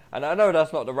 4-4. And I know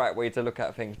that's not the right way to look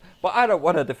at things, but I don't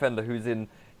want a defender who's in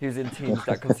teams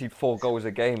that concede 4 goals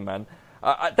a game, man.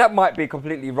 That might be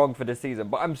completely wrong for this season,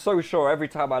 but I'm so sure every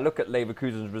time I look at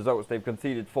Leverkusen's results, they've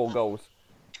conceded 4 goals.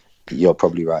 You're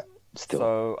probably right. Still.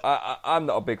 So I'm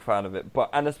not a big fan of it,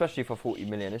 and especially for 40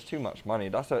 million, it's too much money.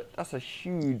 That's a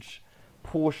huge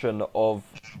portion of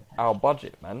our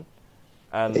budget, man.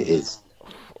 And it is.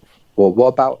 Well, what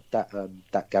about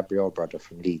that Gabriel brother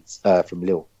from Leeds, from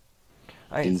Lille?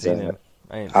 I ain't seen him.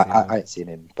 I ain't seen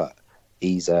him, but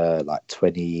he's like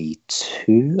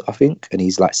 22, I think, and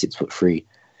he's like 6'3".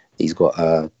 He's got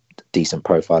a decent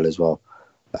profile as well.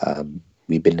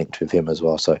 We've been linked with him as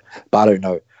well. So, but I don't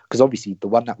know. Because obviously the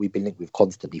one that we've been linked with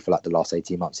constantly for like the last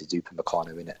 18 months is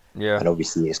Upamecano, innit? Yeah. And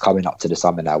obviously it's coming up to the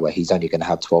summer now where he's only going to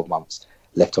have 12 months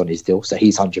left on his deal. So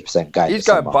he's 100% going. He's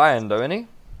going Bayern though, isn't he?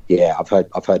 Yeah, I've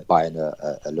heard Bayern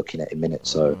are looking at him in it.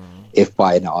 So if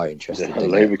Bayern are interested,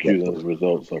 Leverkusen's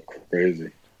results are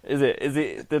crazy. Is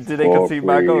it? Did they concede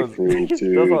my goals? 3-2,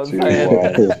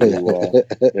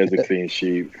 2-1. There's a clean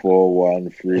sheet.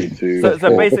 4-1, 3-2.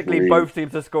 So basically, both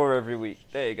teams to score every week.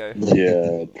 There you go.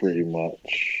 Yeah, pretty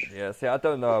much. Yeah, see, I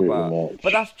don't know about,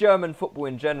 but that's German football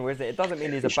in general, isn't it? It doesn't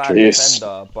mean he's a bad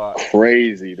defender, but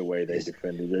crazy the way they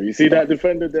defended him. You see that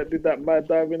defender that did that mad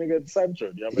diving against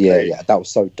Sancho the other day? Yeah, that was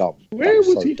so dumb. Where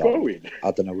was he going?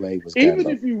 I don't know where he was going.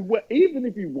 Even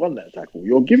if you won that tackle,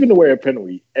 you're giving away a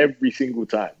penalty every single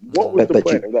time. What was the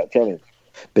point of that challenge?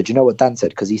 But you know what Dan said?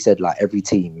 Because he said like every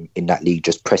team in that league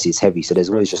just presses heavy, so there's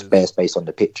always just bare space on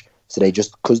the pitch. So they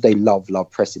just, because they love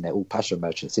pressing, they're all passion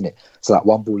merchants, innit? So like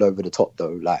one ball over the top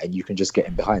though, like, and you can just get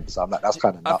in behind. So I'm like, that's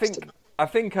kind of nuts to me. I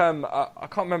think I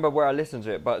can't remember where I listened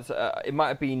to it, but it might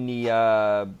have been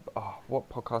the what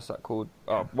podcast that called?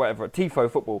 Whatever, Tifo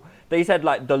Football. They said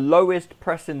like the lowest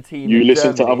pressing team. You in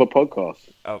listen Germany, to other podcasts?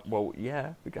 Well,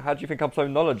 yeah. How do you think I'm so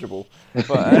knowledgeable?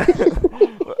 But,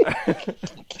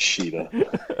 Cheater.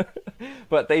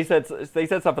 But they said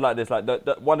something like this, like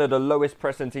one of the lowest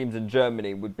pressing teams in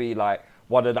Germany would be like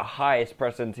one of the highest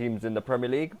pressing teams in the Premier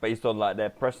League based on like their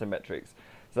pressing metrics.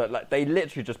 So like they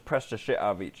literally just press the shit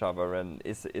out of each other, and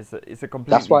it's a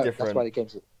completely different. That's why the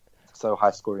game's so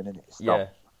high scoring, isn't it?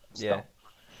 Yeah.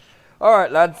 All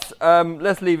right, lads.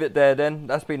 Let's leave it there then.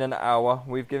 That's been an hour.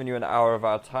 We've given you an hour of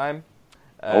our time.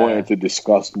 I wanted to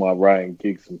discuss my Ryan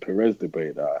Giggs and Perez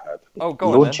debate that I had. Oh,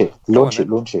 go on. Launch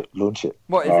it.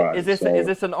 What is this? Is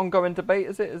this an ongoing debate?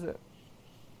 Is it?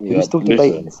 Yeah, Who's still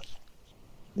debating this?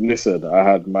 Listen, I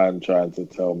had man trying to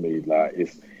tell me like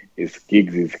if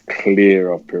Giggs is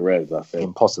clear of Perez. I said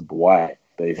impossible. Why?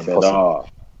 They said,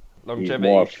 he's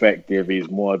more effective, he's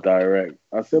more direct.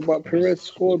 I said, but Perez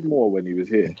scored more when he was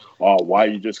here. Why are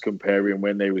you just comparing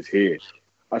when they was here?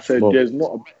 I said, there's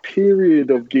not a period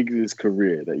of Giggs'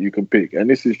 career that you can pick, and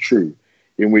this is true,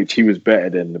 in which he was better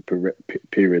than the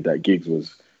period that Giggs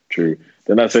was true.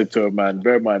 Then I said to a man,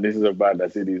 bear in mind, this is a man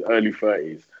that's in his early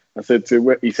 30s. I said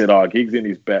he said, Giggs at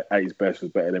his best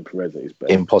was better than Perez at his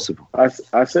best. Impossible.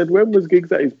 I said, when was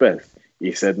Giggs at his best?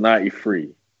 He said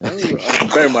 93.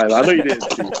 Bear in mind, I know you didn't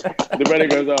see. The man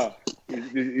goes,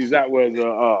 his exact words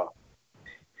are,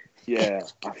 yeah,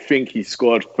 I think he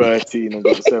scored 13 and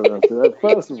got 7. I said,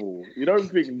 first of all, you don't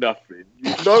think nothing.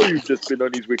 You know you've just been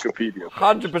on his Wikipedia.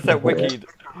 100% wicked.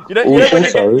 You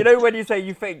know when you say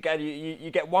you think and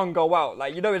you get one goal out,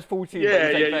 like you know it's 14.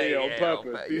 Yeah, on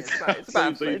purpose.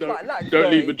 So you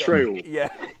don't leave a trail.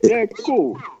 Yeah,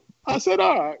 cool. I said,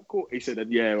 all right, cool. He said,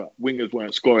 wingers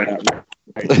weren't scoring that.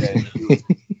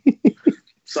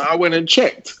 So I went and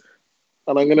checked.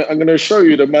 And I'm gonna show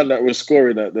you the man that was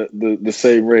scoring at the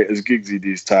same rate as Giggsy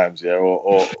these times,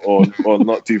 or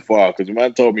not too far, because the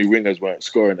man told me wingers weren't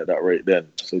scoring at that rate then.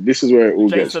 So this is where it all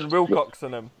gets. Jason Wilcox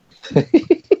and them.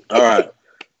 All right.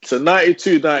 So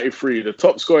 92-93, the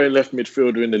top scoring left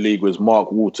midfielder in the league was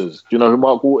Mark Waters. Do you know who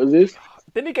Mark Waters is?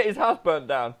 Didn't he get his house burnt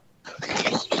down?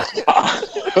 I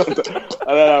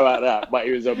don't know about that, but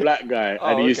he was a black guy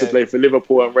and he used to play for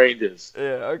Liverpool and Rangers.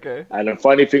 Yeah, okay. And the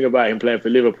funny thing about him playing for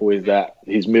Liverpool is that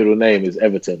his middle name is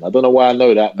Everton. I don't know why I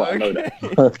know that, but I know that.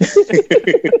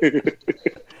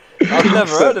 I've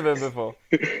never heard of him before.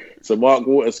 So Mark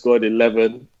Waters scored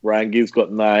 11, Ryan Giggs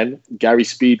got 9, Gary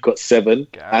Speed got 7,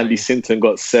 Andy Sinton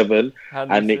got 7,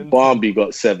 and Nick Barmby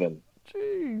got 7.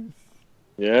 Jeez.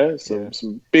 Yeah,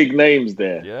 some big names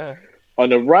there. Yeah. On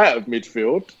the right of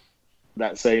midfield,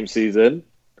 that same season,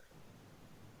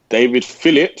 David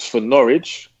Phillips for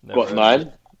Norwich got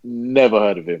 9. Never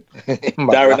heard of him.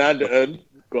 Darren Anderton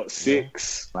got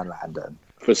 6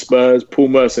 for Spurs. Paul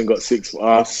Merson got 6 for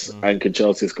us, and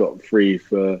Kanchelskis got 3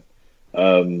 for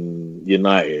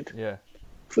United. Yeah.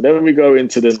 So then we go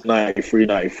into the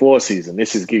 93-94 season.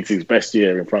 This is Giggs' best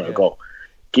year in front of goal.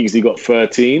 Giggsy got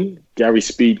 13. Gary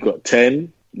Speed got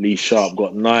 10. Lee Sharp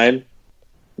got 9.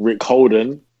 Rick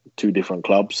Holden, 2 different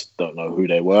clubs, don't know who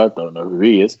they were, don't know who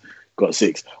he is, got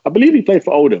 6. I believe he played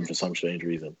for Oldham for some strange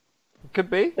reason. Could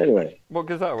be. Anyway. What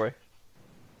goes that way?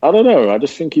 I don't know. I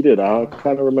just think he did. I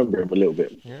kind of remember him a little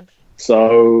bit. Yeah.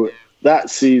 So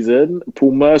that season,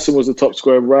 Paul Merson was the top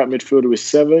scorer right midfielder with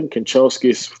 7,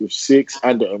 Kanchelskis with 6,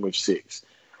 Anderton with 6.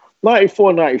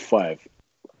 94-95.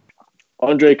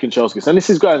 Andre Kanchelskis. And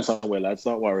this is going somewhere, lads.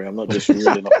 Don't worry. I'm not just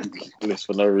reading off the list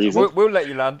for no reason. We'll let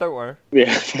you land. Don't worry.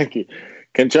 Yeah, thank you.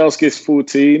 Kanchelskis,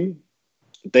 14.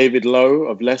 David Lowe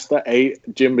of Leicester,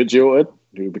 8. Jim Magilton,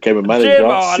 who became a manager, 6.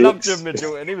 I love Jim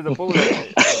Magilton. He was a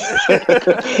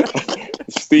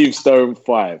baller. Steve Stone,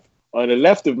 5. On the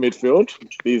left of midfield,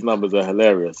 these numbers are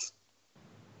hilarious.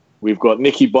 We've got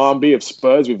Nicky Barmby of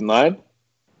Spurs with 9.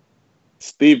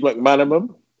 Steve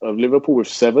McManaman of Liverpool with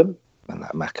 7. And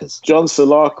that Maccas. John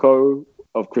Solarco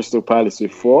of Crystal Palace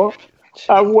with 4.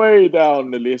 And way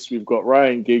down the list, we've got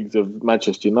Ryan Giggs of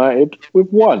Manchester United with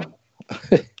 1.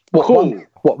 Cool.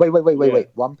 Wait.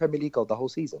 1 Premier League goal the whole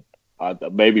season?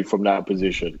 Maybe from that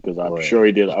position, because I'm sure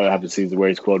he did. I haven't seen where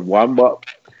he scored 1, but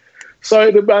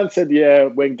so the man said,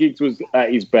 when Giggs was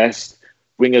at his best,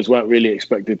 wingers weren't really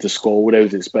expected to score. All they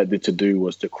was expected to do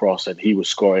was to cross, and he was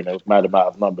scoring a mad amount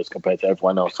of numbers compared to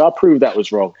everyone else. So I proved that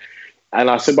was wrong. And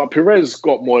I said, but Perez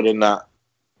got more than that.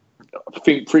 I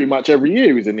think pretty much every year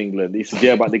he was in England. He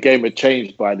said, but the game had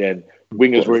changed by then.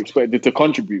 Wingers were expected to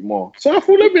contribute more. So I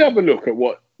thought, let me have a look at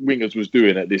what wingers was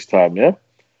doing at this time, yeah?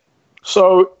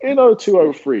 So in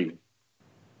 02-03,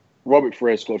 Robert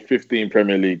Perez scored 15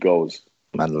 Premier League goals.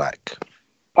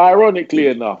 Ironically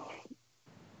enough,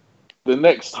 the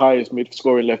next highest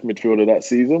scoring left midfielder that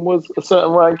season was a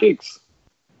certain Ryan Giggs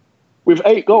with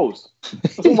 8 goals.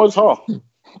 That's almost half.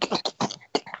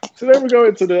 So then we go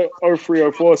into the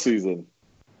 03-04 season.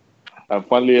 And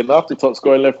funnily enough, the top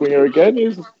scoring left winger again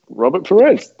is Robert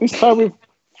Perez, this time with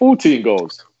 14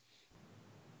 goals.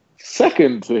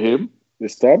 Second to him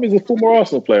this time is a former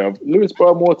Arsenal player, Luis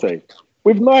Boamorte,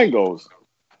 with 9 goals.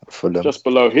 Fulham. Just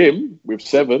below him with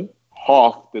 7,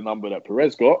 half the number that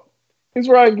Perez got, is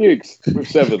Ryan Giggs with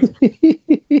 7.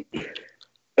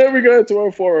 Then we go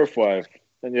to 0405.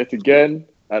 And yet again,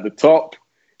 at the top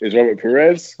is Robert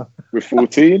Perez with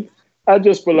 14. And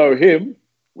just below him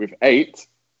with 8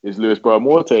 is Luis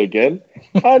Boamorte again.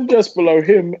 And just below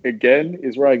him again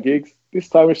is Ryan Giggs, this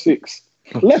time with 6.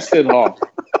 Less than half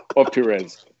of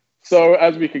Perez. So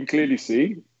as we can clearly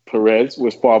see, Perez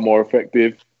was far more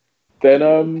effective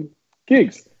than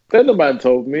Giggs. Then the man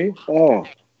told me, oh,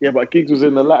 yeah, but Giggs was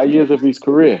in the latter years of his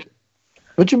career.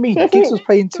 What do you mean? Giggs was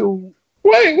playing till...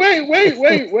 Wait.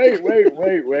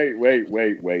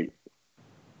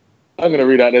 I'm going to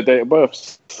read out their date of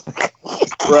births.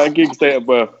 Ryan Giggs' date of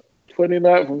birth,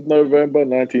 29th of November,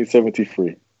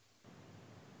 1973.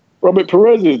 Robert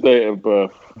Perez's date of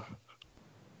birth.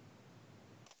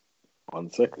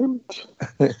 1 second.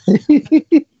 The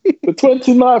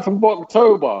 29th of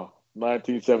October,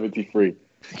 1973.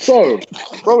 So,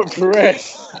 Robert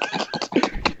Perez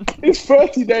is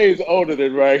 30 days older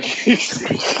than Ryan Giggs.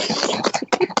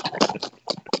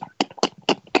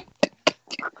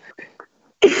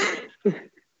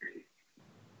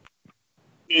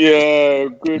 Yeah,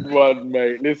 good one,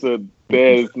 mate. Listen,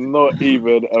 there's not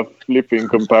even a flipping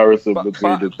comparison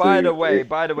between the two. By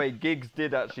the way, Giggs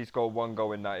did actually score 1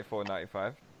 goal in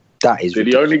 94-95. That is. Did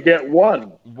he only get 1?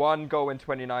 1 goal in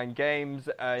 29 games.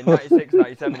 In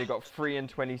 96-97, he got 3 in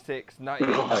 26.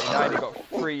 98-99, he got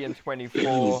 3 in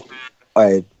 24.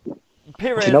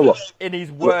 Perez, you know what? in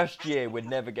his worst year, would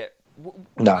never get...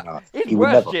 No. His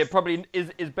worst year probably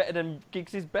is better than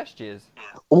Giggs' best years.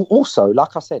 Also,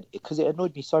 like I said, because it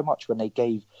annoyed me so much when they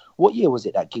gave... What year was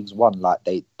it that Giggs won? Like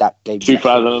that game...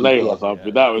 2008 or something.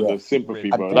 Yeah. That was a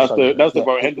sympathy, bro. That's the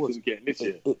vote Henderson's getting this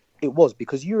year. It was,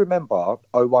 because you remember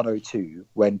 01-02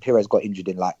 when Perez got injured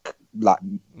in March.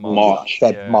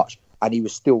 March, and he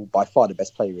was still by far the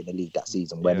best player in the league that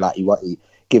season when he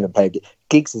given played.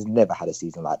 Giggs has never had a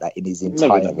season like that in his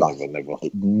entire life.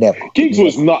 Never. Giggs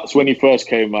was nuts when he first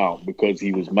came out because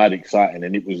he was mad exciting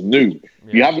and it was new.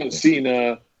 Yeah. You haven't seen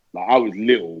I was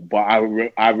little, but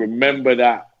I remember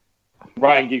that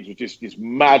Ryan Giggs was just this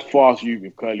mad fast youth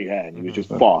with curly hair, and he was just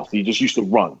fast. He just used to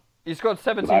run. He's got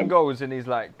 17 goals in his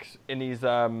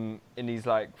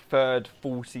third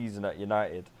full season at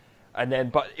United.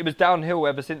 But it was downhill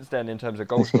ever since then in terms of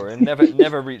goal scoring.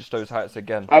 Never reached those heights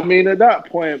again. I mean, at that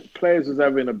point, players was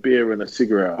having a beer and a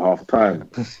cigarette at half time.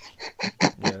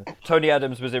 Yeah. Tony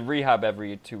Adams was in rehab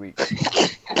every 2 weeks.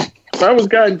 I was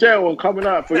going jail and coming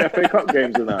out for the FA Cup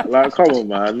games and that. Like, come on,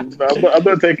 man. I'm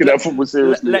not taking that football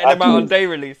seriously. Letting him out on day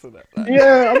release and that.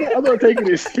 Yeah, I'm not taking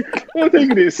it. I'm not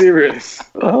taking it serious.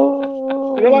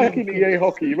 Oh, you know, like in EA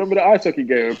hockey. You remember the ice hockey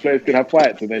game where players could have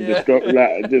fights and then just go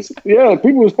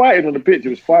people was fighting on the pitch. It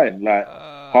was fine, like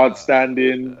hard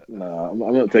standing. No, I'm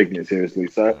not taking it seriously.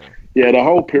 So yeah, the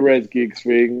whole Perez Giggs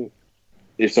thing,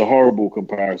 it's a horrible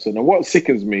comparison. And what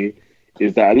sickens me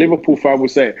is that a Liverpool fan will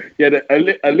say,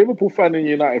 a Liverpool fan and a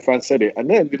United fan said it, and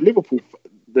then the Liverpool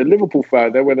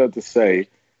fan, they went on to say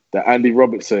that Andy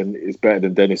Robertson is better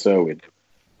than Dennis Irwin.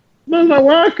 No,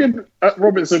 why could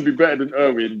Robertson be better than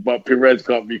Irwin, but Perez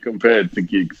can't be compared to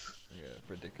Giggs? Yeah,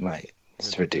 ridiculous. Mate,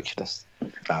 it's ridiculous.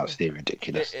 Absolutely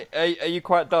ridiculous. Are you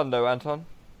quite done though, Anton?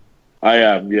 I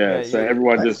am, yeah. So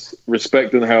everyone just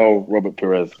respect and hail Robert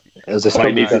Perez. But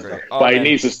he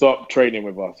needs to stop training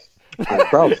with us.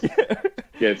 Bro.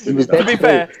 Yeah, to be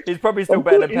fair, he's probably still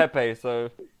better than Pepe, so...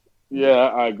 Yeah,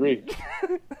 I agree.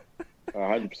 I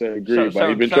 100% agree, but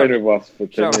he's been training with us for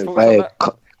 10 years. Hey,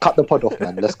 cut the pod off,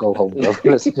 man. Let's go home, bro.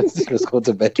 Let's go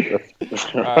to bed, bro.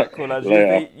 Alright, cool, lads.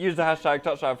 Use the hashtag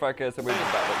touchdown fracas and we'll be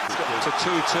back. It's a 2-2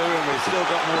 and we've still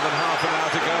got more than half an hour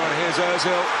to go, and here's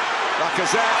Ozil.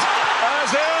 Lacazette.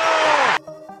 Ozil!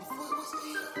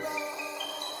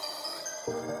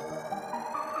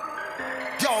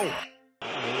 Yo!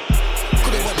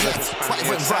 Could it went left, but it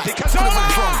went right. Could it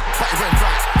went wrong, but it went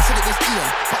right. Said it was Ian,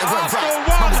 but it went right.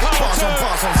 Man, we got bars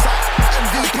on sight.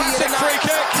 MVP of the night.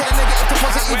 Telling them get a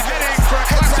deposit. We're heading for a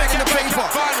classic FA Cup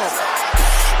final.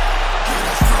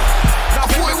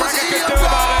 Nothing McGregor could do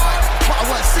about it. But I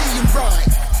weren't seeing right.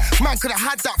 Man could have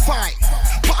had that fight,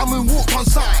 but I moonwalked on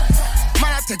sight. Man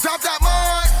had to grab that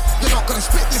mic. You're not gonna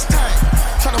spit this time.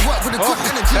 Trying to work with a good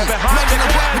energy. Man gonna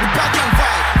work with a bad man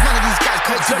vibe. None of these guys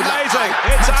can't do it like amazing.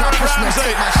 It's Aaron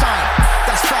Ramsey.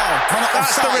 That's foul.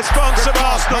 That's the response of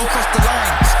Arsenal. Man crossed the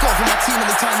line. Score for my team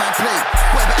anytime I play.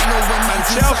 Boy, better know when man's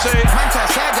Chelsea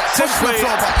simply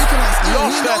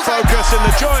lost their focus in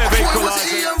the joy of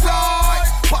equalising.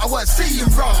 But I weren't seeing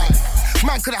right.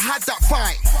 Man could have had that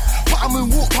fight, but I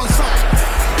moonwalked on sight.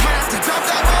 Man had to grab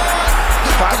that mic.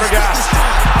 Fabregas.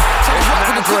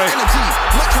 It's Nasri.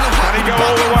 Can he go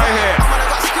all the way here?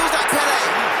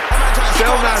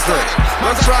 Still Nasri.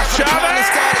 Looks like Xavi.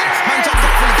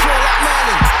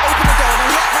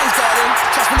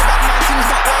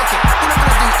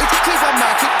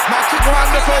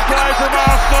 Wonderful play from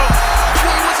Arsenal.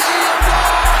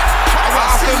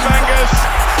 Arsene Wenger's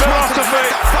philosophy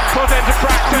put into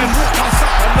practice,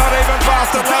 and not even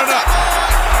Barcelona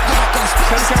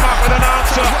can come up with an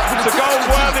answer to goal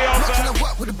worthy of them.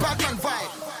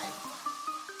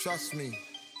 Trust me.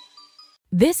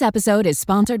 This episode is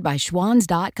sponsored by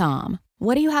Schwans.com.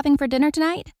 What are you having for dinner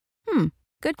tonight?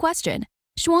 Good question.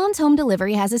 Schwans Home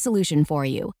Delivery has a solution for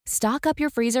you. Stock up your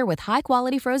freezer with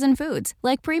high-quality frozen foods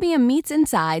like premium meats and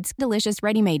sides, delicious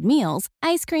ready-made meals,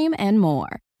 ice cream, and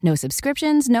more. No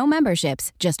subscriptions, no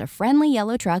memberships, just a friendly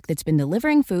yellow truck that's been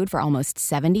delivering food for almost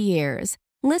 70 years.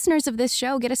 Listeners of this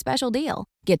show get a special deal.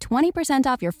 Get 20%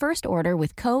 off your first order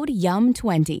with code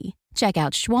YUM20. Check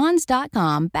out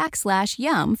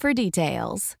schwans.com/YUM for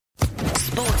details.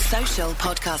 Sports Social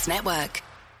Podcast Network.